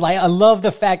things that, like, I love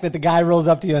the fact that the guy rolls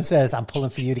up to you and says, I'm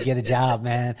pulling for you to get a job,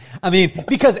 man. I mean,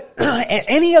 because at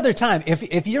any other time,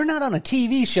 if you're not on a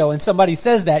TV show and somebody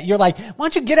says that, you're like, why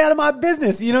don't you get out of my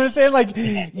business? You know what I'm saying? Like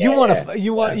you want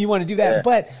to do that. Yeah.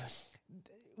 But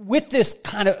with this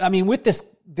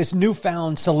this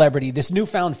newfound celebrity, this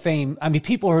newfound fame, I mean,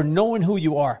 people are knowing who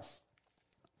you are.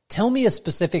 Tell me a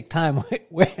specific time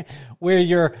where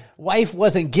your wife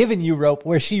wasn't giving you rope,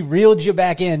 where she reeled you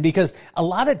back in. Because a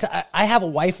lot of I have a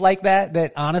wife like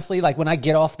that honestly, like when I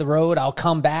get off the road, I'll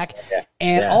come back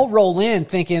and I'll roll in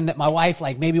thinking that my wife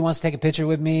like maybe wants to take a picture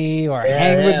with me or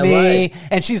hang with me. Right.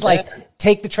 And she's like,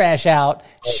 take the trash out,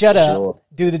 shut up,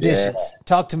 do the dishes.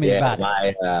 Talk to me about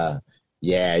it.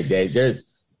 Yeah, there's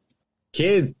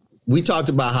kids. We talked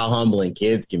about how humbling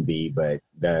kids can be, but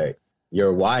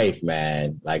your wife,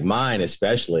 man, like mine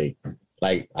especially,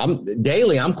 like I'm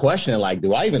questioning, like,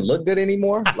 do I even look good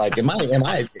anymore? Like, am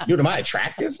I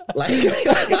attractive? Like,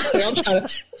 I'm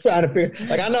trying to figure,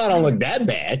 like, I know I don't look that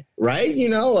bad, right?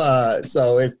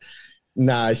 So it's,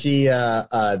 nah, she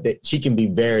can be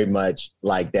very much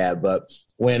like that. But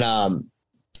when,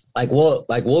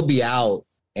 we'll be out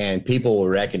and people will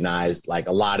recognize, like,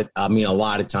 a lot of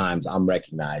times I'm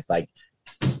recognized, like,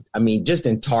 just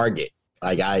in Target.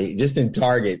 Like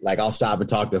I'll stop and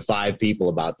talk to 5 people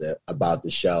about the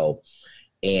show.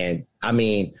 And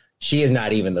she is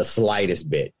not even the slightest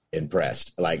bit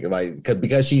impressed,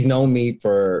 because she's known me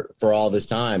for all this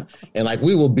time. And like,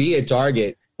 we will be at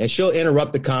Target and she'll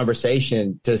interrupt the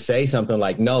conversation to say something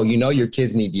like, no, your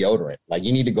kids need deodorant. Like,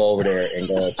 you need to go over there and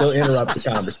go. She'll interrupt the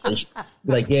conversation.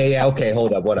 Like, yeah. Okay.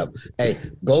 Hold up. What up? Hey,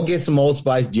 go get some Old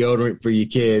Spice deodorant for your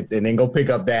kids and then go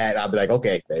pick up that. I'll be like,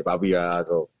 okay, babe, I'll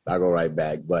go right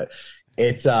back. But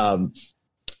it's,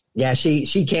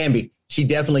 she can be, she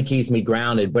definitely keeps me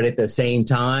grounded, but at the same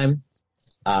time,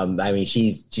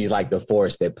 she's like the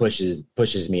force that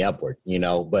pushes me upward,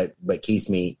 but keeps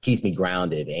me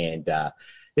grounded. And,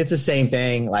 it's the same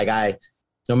thing. Like,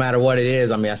 no matter what it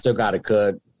is, I still got to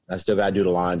cook. I still got to do the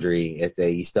laundry.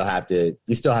 You still have to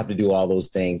do all those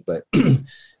things, but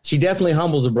she definitely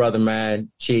humbles a brother,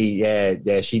 man. She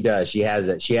does. She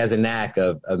has a knack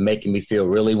of making me feel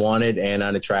really wanted and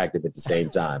unattractive at the same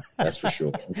time. That's for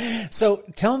sure. So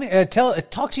tell me,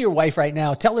 talk to your wife right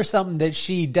now. Tell her something that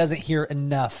she doesn't hear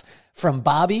enough from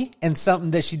Bobby and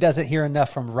something that she doesn't hear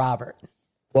enough from Robert.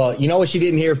 Well, what she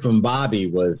didn't hear from Bobby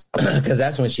was, because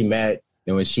that's when she met,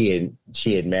 and when she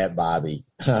had met Bobby,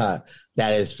 that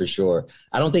is for sure.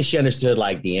 I don't think she understood,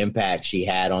 like, the impact she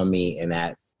had on me, and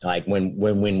that, like, when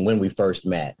we first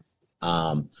met.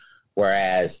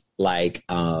 Whereas, like,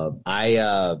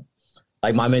 my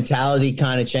mentality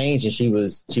kind of changed, and she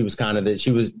was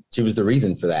the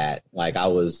reason for that. Like, I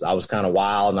was kind of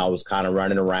wild, and I was kind of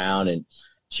running around, and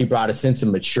she brought a sense of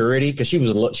maturity, because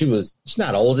she's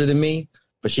not older than me,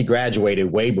 but she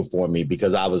graduated way before me,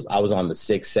 because I was on the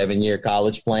 6-7 year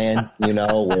college plan,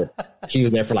 where she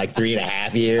was there for like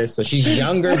 3.5 years. So she's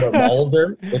younger, but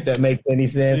older, if that makes any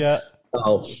sense. Yeah.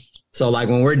 So like,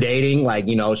 when we're dating, like,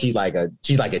 she's like a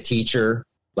teacher,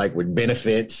 like, with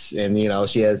benefits, and,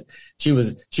 she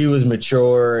was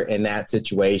mature in that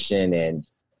situation.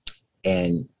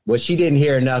 And what she didn't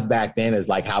hear enough back then is,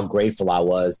 like, how grateful I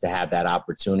was to have that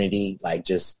opportunity. Like,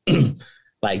 just to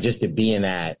be in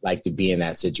that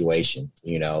situation,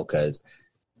 because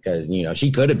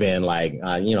she could have been like,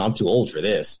 I'm too old for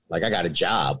this. Like, I got a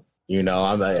job,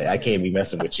 I can't be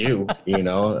messing with you,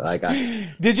 like,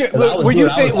 were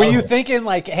you thinking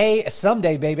like, hey,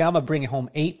 someday, baby, I'm going to bring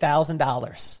home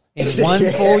 $8,000 in one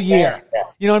full year.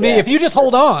 You know what I mean? If you just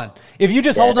hold on,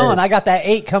 I got that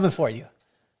 8 coming for you.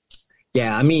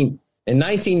 Yeah. In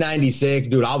 1996,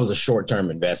 dude, I was a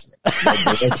short-term investment. Like,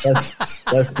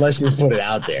 let's just put it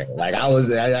out there. Like, I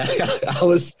was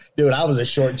a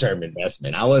short-term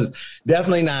investment. I was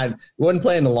definitely wasn't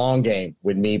playing the long game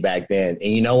with me back then.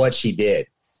 And you know what? She did.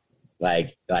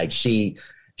 Like she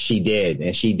did,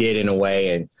 and she did in a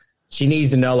way, and she needs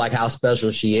to know, like, how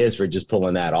special she is for just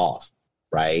pulling that off.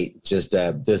 Right. Just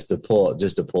to pull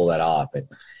that off.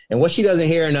 And what she doesn't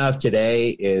hear enough today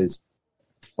is,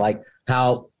 like,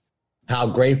 how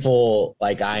grateful,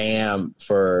 like, I am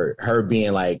for her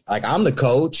being like I'm the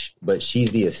coach, but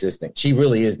she's the assistant. She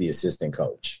really is the assistant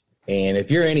coach. And if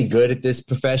you're any good at this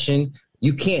profession,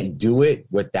 you can't do it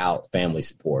without family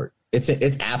support.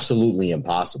 It's absolutely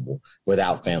impossible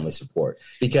without family support,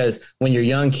 because when you're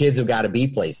young, kids have got to be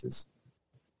places.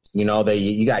 You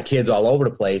got kids all over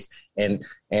the place, and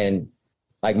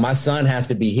like, my son has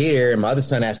to be here and my other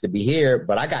son has to be here,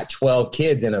 but I got 12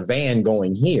 kids in a van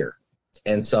going here.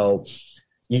 And so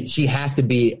she has to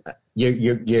be,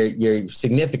 your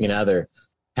significant other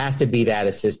has to be that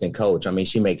assistant coach.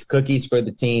 She makes cookies for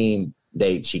the team.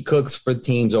 She cooks for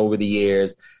teams over the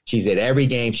years. She's at every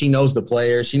game. She knows the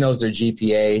players. She knows their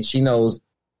GPA. She knows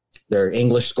their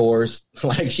English scores.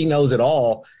 Like, she knows it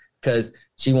all, because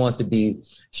she wants to be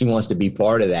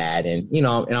part of that. And,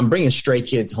 and I'm bringing stray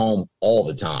kids home all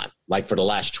the time, like, for the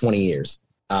last 20 years.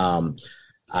 Almost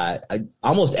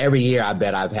every year, I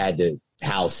bet I've had to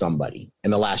house somebody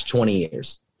in the last 20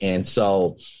 years. And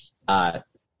so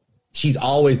she's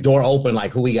always door open,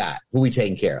 like, who we got, who we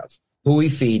taking care of, who we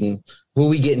feeding, who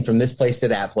we getting from this place to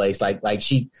that place. Like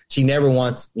she never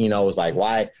once, was like,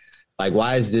 why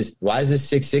is this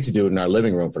 6'6" dude in our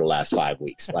living room for the last 5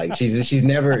 weeks? Like, she's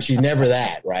never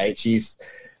that, right?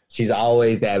 She's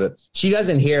always that, but she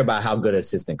doesn't hear about how good an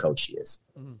assistant coach she is.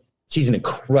 She's an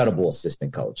incredible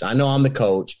assistant coach. I know I'm the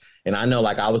coach, and I know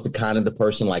like I was the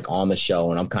person like on the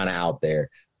show, and I'm kind of out there,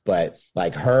 but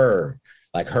like her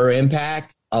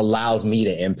impact allows me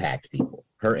to impact people.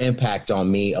 Her impact on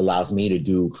me allows me to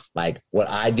do like what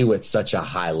I do at such a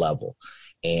high level.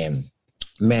 And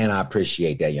man, I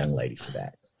appreciate that young lady for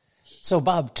that. So,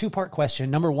 Bob, two-part question.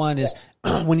 Number one is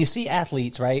when you see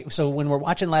athletes, right? So when we're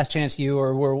watching Last Chance U,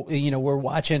 or we're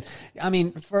watching, I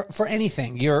mean, for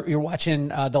anything, you're watching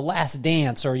The Last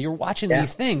Dance, or you're watching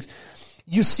these things.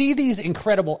 You see these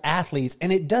incredible athletes,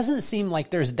 and it doesn't seem like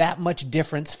there's that much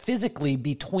difference physically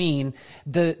between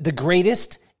the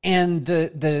greatest and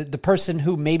the person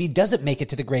who maybe doesn't make it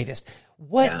to the greatest.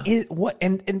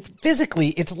 And physically,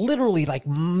 it's literally like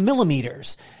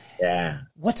millimeters. Yeah.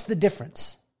 What's the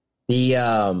difference?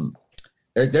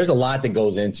 There's a lot that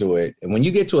goes into it. And when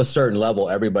you get to a certain level,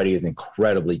 everybody is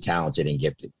incredibly talented and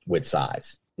gifted with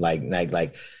size. Like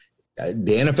the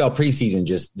NFL preseason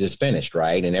just finished,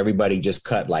 right? And everybody just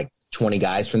cut like 20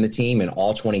 guys from the team, and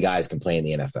all 20 guys can play in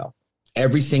the NFL.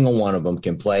 Every single one of them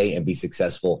can play and be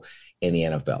successful in the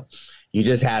NFL. You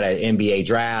just had an NBA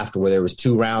draft where there was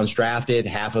 2 rounds drafted.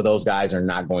 Half of those guys are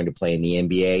not going to play in the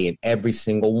NBA, and every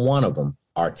single one of them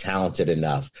are talented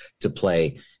enough to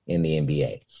play in the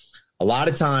NBA. A lot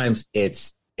of times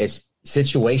it's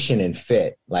situation and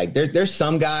fit. Like there's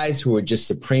some guys who are just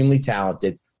supremely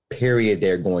talented, period.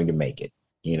 They're going to make it.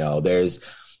 You know, there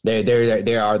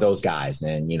are those guys,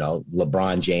 and, you know,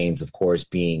 LeBron James, of course,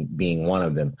 being one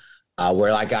of them,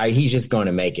 where like he's just going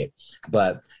to make it.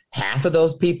 But half of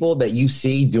those people that you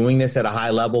see doing this at a high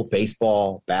level,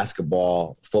 baseball,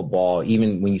 basketball, football,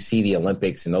 even when you see the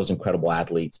Olympics and those incredible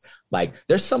athletes, like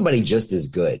there's somebody just as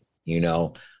good, you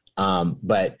know.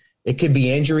 But it could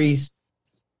be injuries.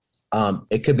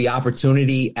 It could be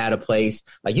opportunity at a place.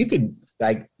 Like you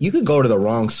could go to the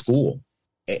wrong school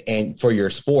and for your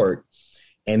sport,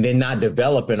 and then not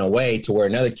develop in a way to where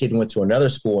another kid went to another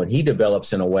school and he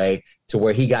develops in a way to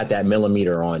where he got that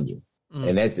millimeter on you.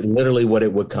 And that's literally what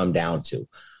it would come down to.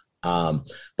 But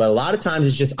a lot of times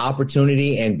it's just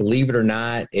opportunity, and believe it or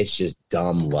not, it's just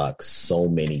dumb luck so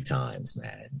many times,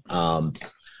 man.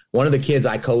 One of the kids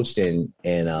I coached in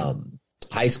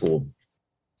high school,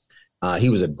 he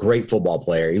was a great football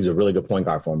player. He was a really good point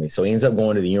guard for me. So he ends up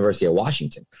going to the University of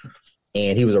Washington,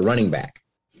 and he was a running back.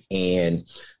 And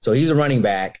so he's a running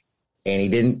back, and he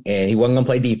wasn't going to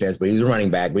play defense, but he was a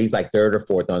running back, but he's like 3rd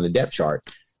or 4th on the depth chart.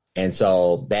 And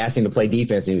so they asked him to play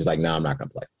defense, and he was like, no, I'm not going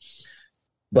to play.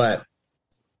 But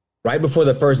right before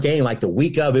the first game, like the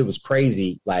week of, it was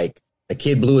crazy. Like a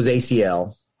kid blew his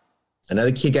ACL.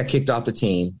 Another kid got kicked off the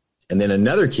team. And then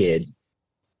another kid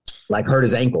like hurt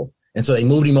his ankle. And so they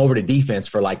moved him over to defense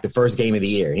for like the first game of the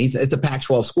year. And it's a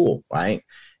Pac-12 school, right?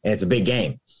 And it's a big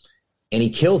game. And he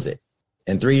kills it.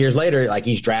 And 3 years later, like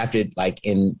he's drafted like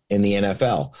in the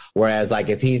NFL. Whereas like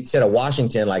if he said of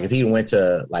Washington, like if he went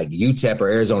to like UTEP or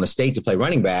Arizona State to play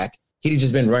running back, he'd have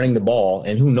just been running the ball,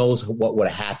 and who knows what would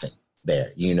have happened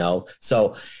there, you know?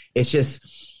 So it's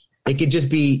just, it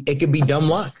could be dumb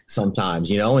luck sometimes,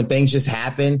 you know, and things just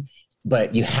happen,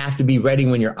 but you have to be ready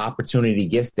when your opportunity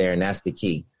gets there. And that's the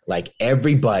key. Like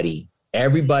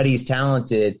everybody's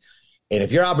talented. And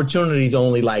if your opportunity is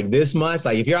only like this much,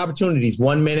 like if your opportunity is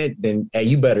 1 minute, then hey,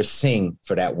 you better sing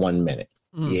for that 1 minute.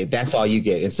 If that's all you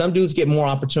get. And some dudes get more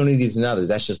opportunities than others.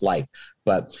 That's just life.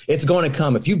 But it's going to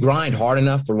come. If you grind hard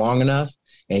enough for long enough,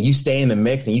 and you stay in the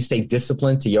mix and you stay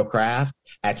disciplined to your craft,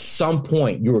 at some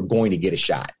point you are going to get a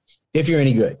shot. If you're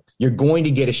any good, you're going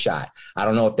to get a shot. I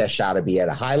don't know if that shot will be at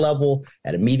a high level,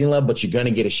 at a medium level, but you're going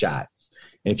to get a shot.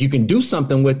 And if you can do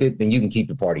something with it, then you can keep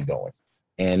the party going.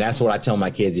 And that's what I tell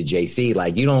my kids at JC.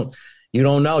 Like, you don't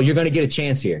know. You're going to get a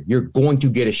chance here. You're going to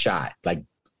get a shot. Like,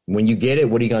 when you get it,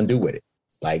 what are you going to do with it?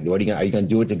 Like, are you going to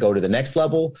do it to go to the next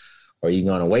level? Or are you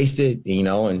going to waste it, you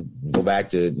know, and go back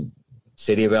to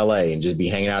city of LA and just be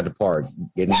hanging out at the park,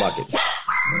 getting buckets?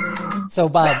 So,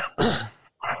 Bob,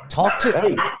 talk to...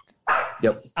 Hey.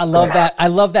 Yep. I love that. I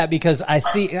love that because I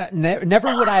see,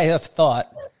 never would I have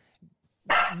thought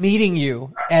meeting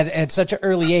you at such an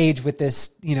early age with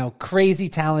this, you know, crazy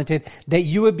talented, that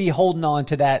you would be holding on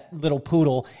to that little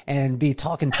poodle and be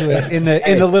talking to it in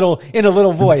a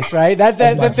little voice, right? That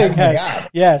thing has,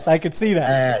 yes, I could see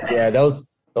that. Yeah.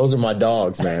 Those are my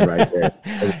dogs, man, right there.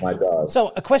 Those are my dogs.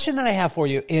 So a question that I have for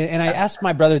you, and I asked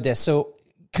my brother this. So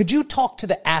could you talk to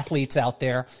the athletes out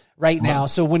there right now?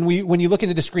 So when you look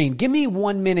into the screen, give me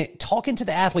 1 minute talking to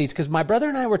the athletes, because my brother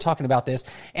and I were talking about this.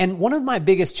 And one of my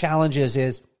biggest challenges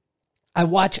is I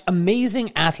watch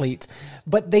amazing athletes,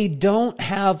 but they don't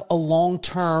have a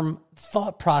long-term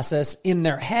thought process in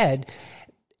their head.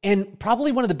 And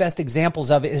probably one of the best examples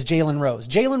of it is Jalen Rose.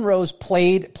 Jalen Rose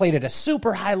played at a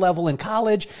super high level in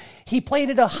college. He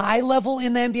played at a high level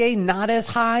in the NBA, not as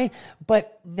high,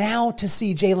 but now to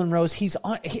see Jalen Rose,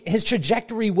 his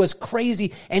trajectory was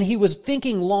crazy and he was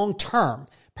thinking long term.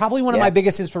 Probably one of my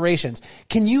biggest inspirations.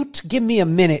 Can you give me a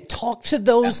minute? Talk to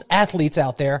those athletes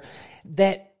out there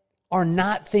that are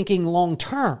not thinking long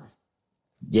term.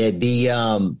 Yeah,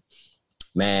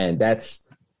 man, this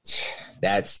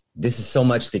is so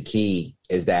much the key,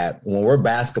 is that when we're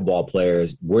basketball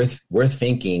players, we're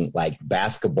thinking like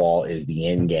basketball is the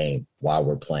end game while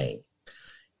we're playing.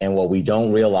 And what we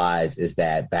don't realize is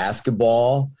that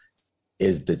basketball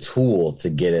is the tool to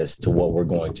get us to what we're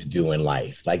going to do in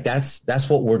life. Like that's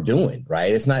what we're doing,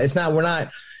 right?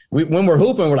 When we're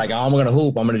hooping, we're like, oh, I'm going to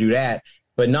hoop, I'm going to do that.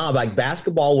 But no, like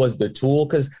basketball was the tool,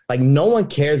 because like no one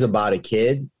cares about a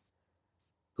kid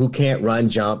who can't run,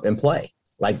 jump, and play.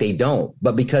 Like they don't.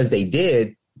 But because they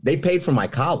did, they paid for my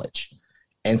college.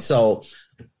 And so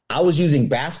I was using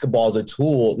basketball as a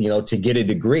tool, to get a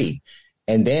degree.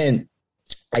 And then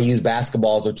I use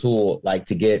basketball as a tool, like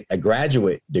to get a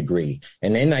graduate degree.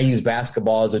 And then I use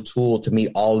basketball as a tool to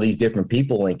meet all of these different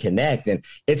people and connect. And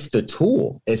it's the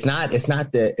tool. It's not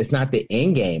the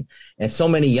end game. And so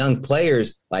many young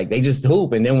players, like they just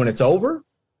hoop. And then when it's over,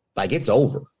 like it's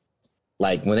over.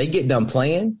 Like when they get done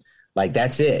playing, like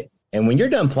that's it. And when you're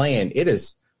done playing, it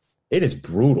is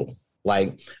brutal.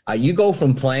 Like you go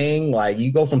from playing like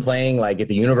at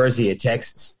the University of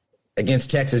Texas.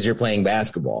 Against Texas, you're playing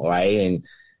basketball, right? And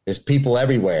there's people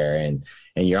everywhere, and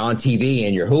you're on TV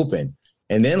and you're hooping.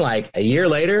 And then like a year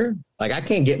later, like I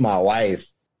can't get my wife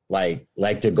like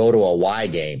to go to a Y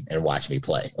game and watch me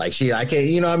play. Like I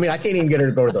can't, I can't even get her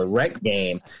to go to the rec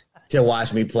game to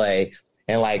watch me play.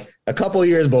 And like a couple of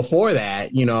years before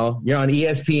that, you're on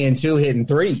ESPN2 hitting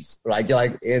threes.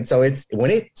 And so it's when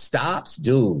it stops,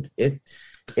 dude, it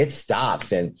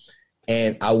stops.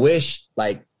 And I wish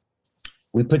like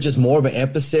we put just more of an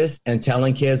emphasis in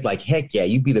telling kids like, heck yeah,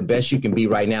 you be the best you can be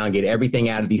right now and get everything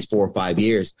out of these 4 or 5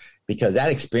 years, because that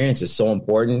experience is so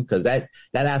important. Because that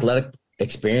athletic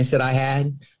experience that I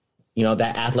had,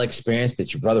 that athletic experience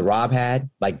that your brother Rob had,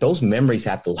 like those memories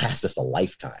have to last us a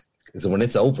lifetime. Because when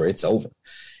it's over, it's over.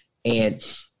 And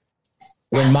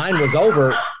when mine was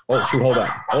over, oh shoot, hold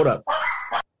up.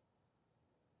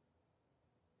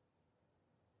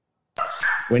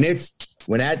 When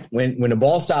the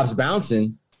ball stops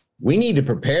bouncing, we need to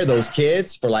prepare those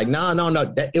kids for like, no.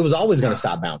 It was always going to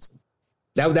stop bouncing.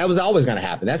 That was always going to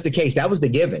happen. That's the case. That was the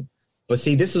given. But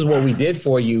see, this is what we did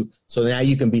for you, so now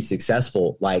you can be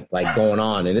successful, like going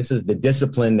on. And this is the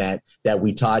discipline that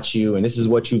we taught you, and this is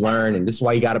what you learned, and this is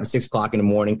why you got up at 6 o'clock in the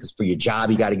morning, because for your job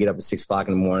you got to get up at 6 o'clock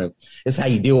in the morning. This is how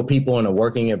you deal with people in a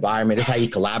working environment. This is how you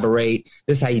collaborate.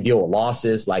 This is how you deal with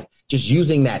losses. Like just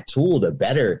using that tool to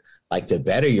better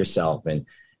yourself. And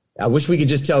I wish we could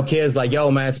just tell kids like,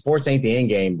 yo, man, sports ain't the end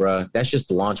game, bro. That's just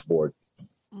the launch board.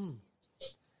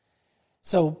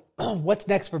 So what's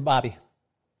next for Bobby?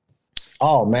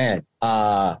 Oh man.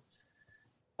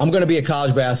 I'm going to be a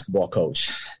college basketball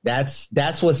coach. That's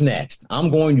what's next. I'm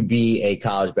going to be a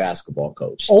college basketball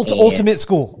coach. Ultimate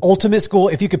school.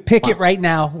 If you could pick it right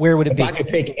now, where would it be? If I could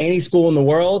pick any school in the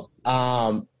world,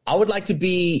 I would like to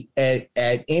be at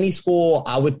any school.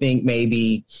 I would think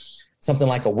maybe something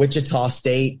like a Wichita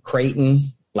State,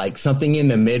 Creighton, like something in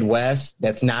the Midwest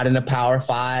that's not in the Power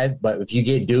 5. But if you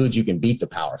get dudes, you can beat the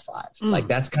Power 5. Like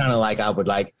that's kind of like I would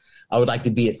like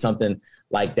to be at something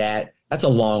like that. That's a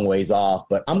long ways off,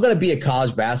 but I'm going to be a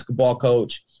college basketball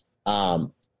coach.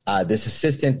 This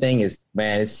assistant thing is,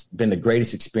 man, it's been the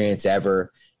greatest experience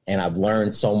ever. And I've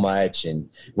learned so much. And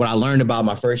what I learned about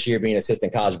my first year being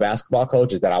assistant college basketball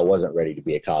coach is that I wasn't ready to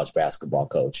be a college basketball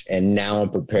coach. And now I'm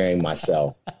preparing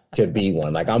myself to be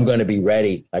one. Like I'm going to be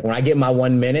ready. Like when I get my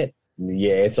 1 minute,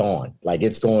 yeah, it's on. Like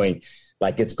it's going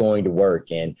to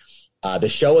work. And the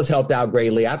show has helped out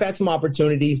greatly. I've had some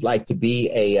opportunities like to be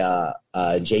a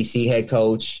JC head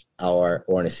coach or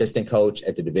an assistant coach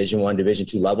at the Division I, Division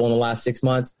II level in the last 6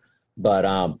 months. But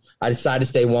I decided to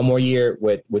stay one more year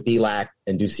with ELAC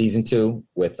and do season 2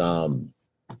 with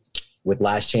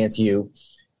Last Chance U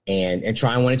and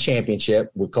try and win a championship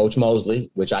with Coach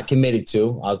Mosley, which I committed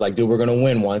to. I was like, dude, we're going to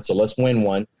win one. So let's win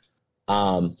one.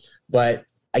 But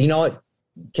you know what,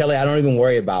 Kelly, I don't even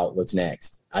worry about what's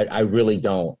next. I really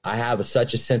don't. I have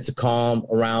such a sense of calm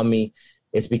around me.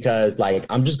 It's because like,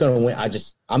 I'm just going to win.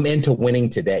 I'm into winning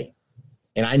today.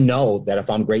 And I know that if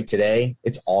I'm great today,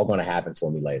 it's all going to happen for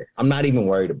me later. I'm not even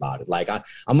worried about it. Like I'm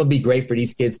going to be great for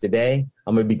these kids today.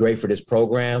 I'm going to be great for this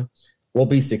program. We'll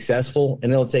be successful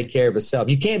and it'll take care of itself.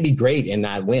 You can't be great and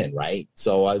not win, right?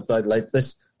 So I'm going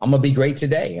to be great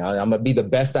today. I'm going to be the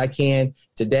best I can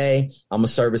today. I'm going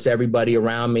to service everybody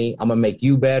around me. I'm going to make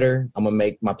you better. I'm going to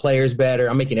make my players better.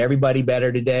 I'm making everybody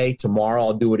better today. Tomorrow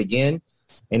I'll do it again.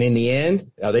 And in the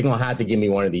end, they're going to have to give me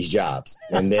one of these jobs,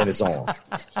 and then it's on.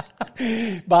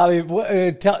 Bobby,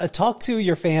 talk to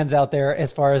your fans out there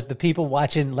as far as the people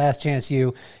watching Last Chance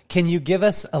U. Can you give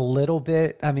us a little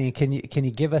bit? I mean, can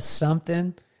you give us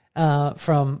something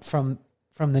from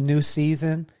the new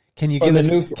season? Can you give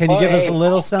us a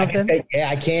little something?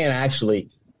 I can actually.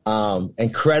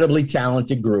 Incredibly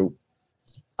talented group.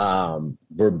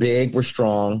 We're big. We're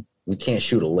strong. We can't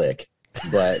shoot a lick,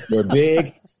 but we're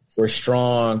big. We're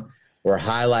strong. We're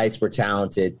highlights. We're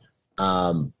talented.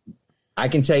 I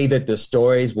can tell you that the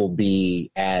stories will be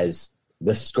as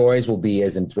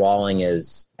enthralling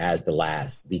as the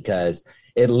last, because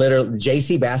it literally,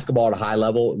 JC basketball at a high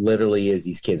level literally is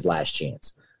these kids' last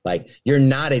chance. Like, you're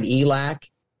not at ELAC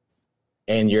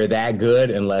and you're that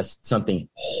good unless something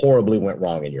horribly went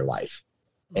wrong in your life.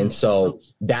 And so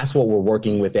that's what we're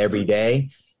working with every day.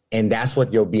 And that's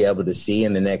what you'll be able to see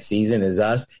in the next season, is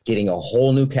us getting a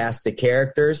whole new cast of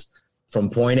characters from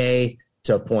point A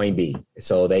to point B,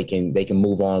 so they can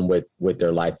move on with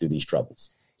their life through these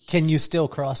troubles. Can you still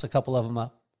cross a couple of them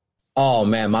up? Oh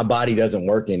man, my body doesn't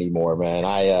work anymore, man.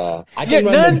 I can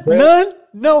none.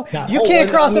 No, you can't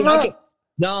cross them up.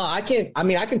 I can't. I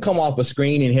mean, I can come off a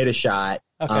screen and hit a shot.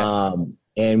 Okay.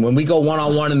 And when we go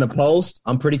one-on-one in the post,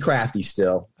 I'm pretty crafty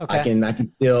still. Okay.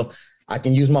 I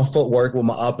can use my footwork with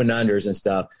my up and unders and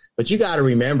stuff. But you got to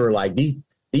remember, like,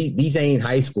 these ain't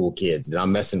high school kids that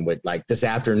I'm messing with. Like this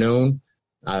afternoon,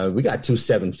 we got 2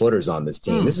 7-footers on this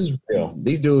team. This is real.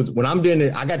 These dudes, when I'm doing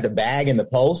it, I got the bag in the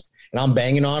post and I'm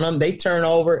banging on them. They turn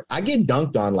over. I get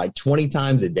dunked on like 20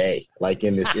 times a day, like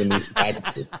in these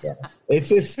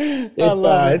practices.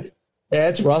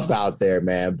 It's rough out there,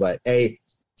 man. But hey,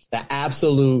 the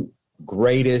absolute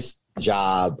greatest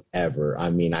job ever. I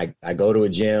mean, I go to a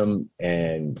gym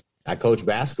and I coach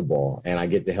basketball and I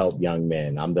get to help young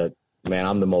men. I'm the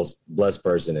most blessed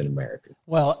person in America.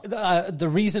 Well, the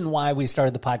reason why we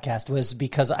started the podcast was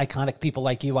because iconic people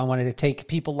like you, I wanted to take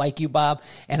people like you, Bob,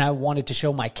 and I wanted to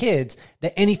show my kids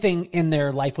that anything in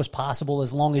their life was possible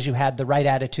as long as you had the right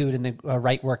attitude and the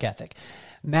right work ethic.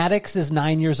 Maddox is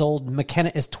 9 years old.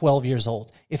 McKenna is 12 years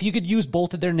old. If you could use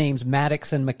both of their names,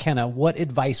 Maddox and McKenna, what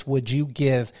advice would you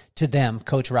give to them,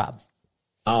 Coach Rob?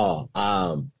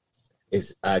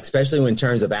 It's especially in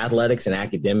terms of athletics and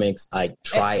academics, like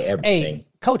try everything. Hey,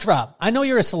 Coach Rob, I know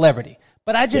you're a celebrity,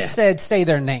 but I just said say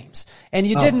their names, and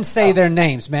you didn't say their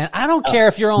names, man. I don't care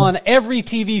if you're on every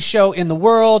TV show in the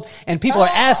world and people are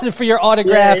asking for your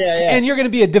autograph, and you're going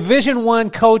to be a Division I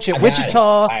coach at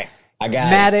Wichita. I got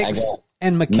Maddox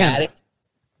and McKenna.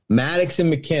 Maddox and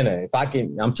McKenna.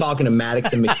 I'm talking to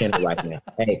Maddox and McKenna right now.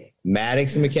 Hey,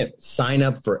 Maddox and McKenna, sign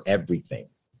up for everything,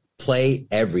 play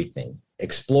everything,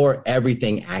 explore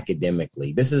everything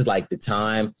academically. This is like the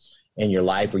time in your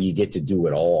life where you get to do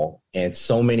it all. And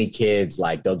so many kids,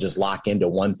 like, they'll just lock into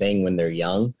one thing when they're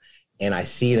young. And I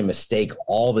see the mistake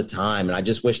all the time. And I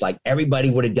just wish, like,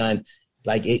 everybody would have done,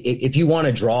 like, if you want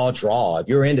to draw. If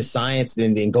you're into science,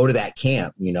 then go to that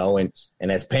camp, you know. And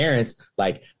as parents,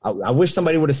 like, I wish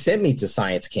somebody would have sent me to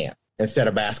science camp instead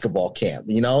of basketball camp.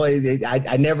 You know,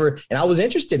 I never, and I was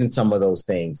interested in some of those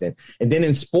things. And then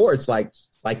in sports, like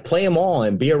play them all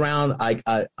and be around like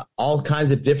all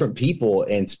kinds of different people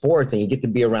in sports, and you get to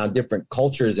be around different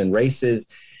cultures and races.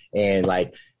 And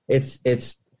like,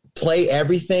 it's play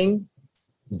everything,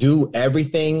 do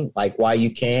everything like while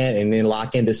you can, and then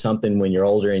lock into something when you're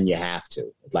older and you have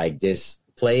to. Like, just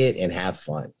play it and have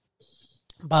fun.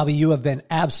 Bobby, you have been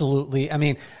absolutely, I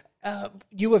mean,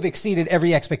 you have exceeded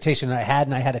every expectation that I had,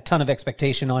 and I had a ton of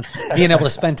expectation on being able to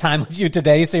spend time with you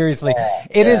today. Seriously,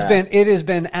 it has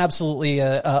been absolutely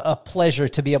a pleasure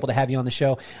to be able to have you on the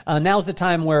show. Now's the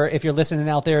time where, if you're listening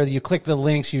out there, you click the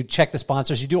links, you check the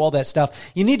sponsors, you do all that stuff.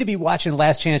 You need to be watching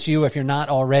Last Chance U if you're not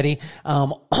already,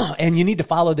 and you need to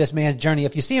follow this man's journey.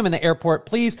 If you see him in the airport,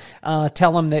 please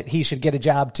tell him that he should get a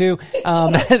job too.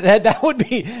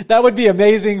 That would be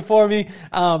amazing for me.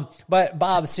 But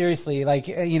Bob, seriously, like,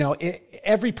 you know.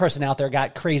 Every person out there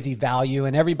got crazy value,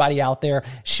 and everybody out there,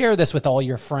 share this with all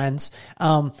your friends.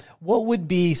 What would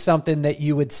be something that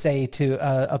you would say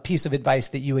to a piece of advice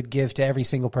that you would give to every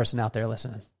single person out there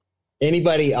listening?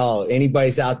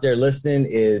 anybody's out there listening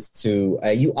is to,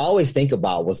 you always think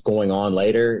about what's going on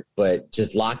later, but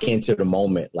just lock into the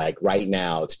moment, like right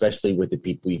now, especially with the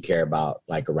people you care about,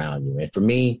 like around you. And for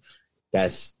me,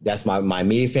 that's my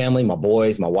immediate family, my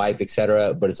boys, my wife,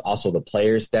 etc. But it's also the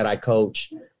players that I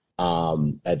coach,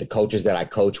 the coaches that I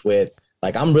coach with.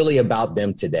 Like, I'm really about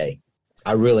them today.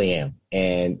 I really am.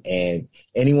 And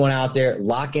anyone out there,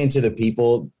 lock into the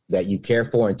people that you care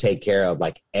for and take care of,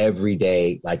 like every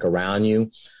day, like around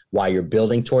you while you're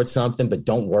building towards something, but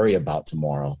don't worry about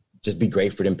tomorrow. Just be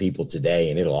great for them people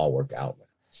today and it'll all work out.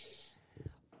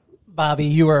 Bobby,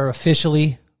 you are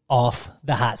officially off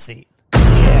the hot seat.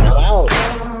 Yeah, I'm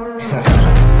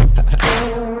out.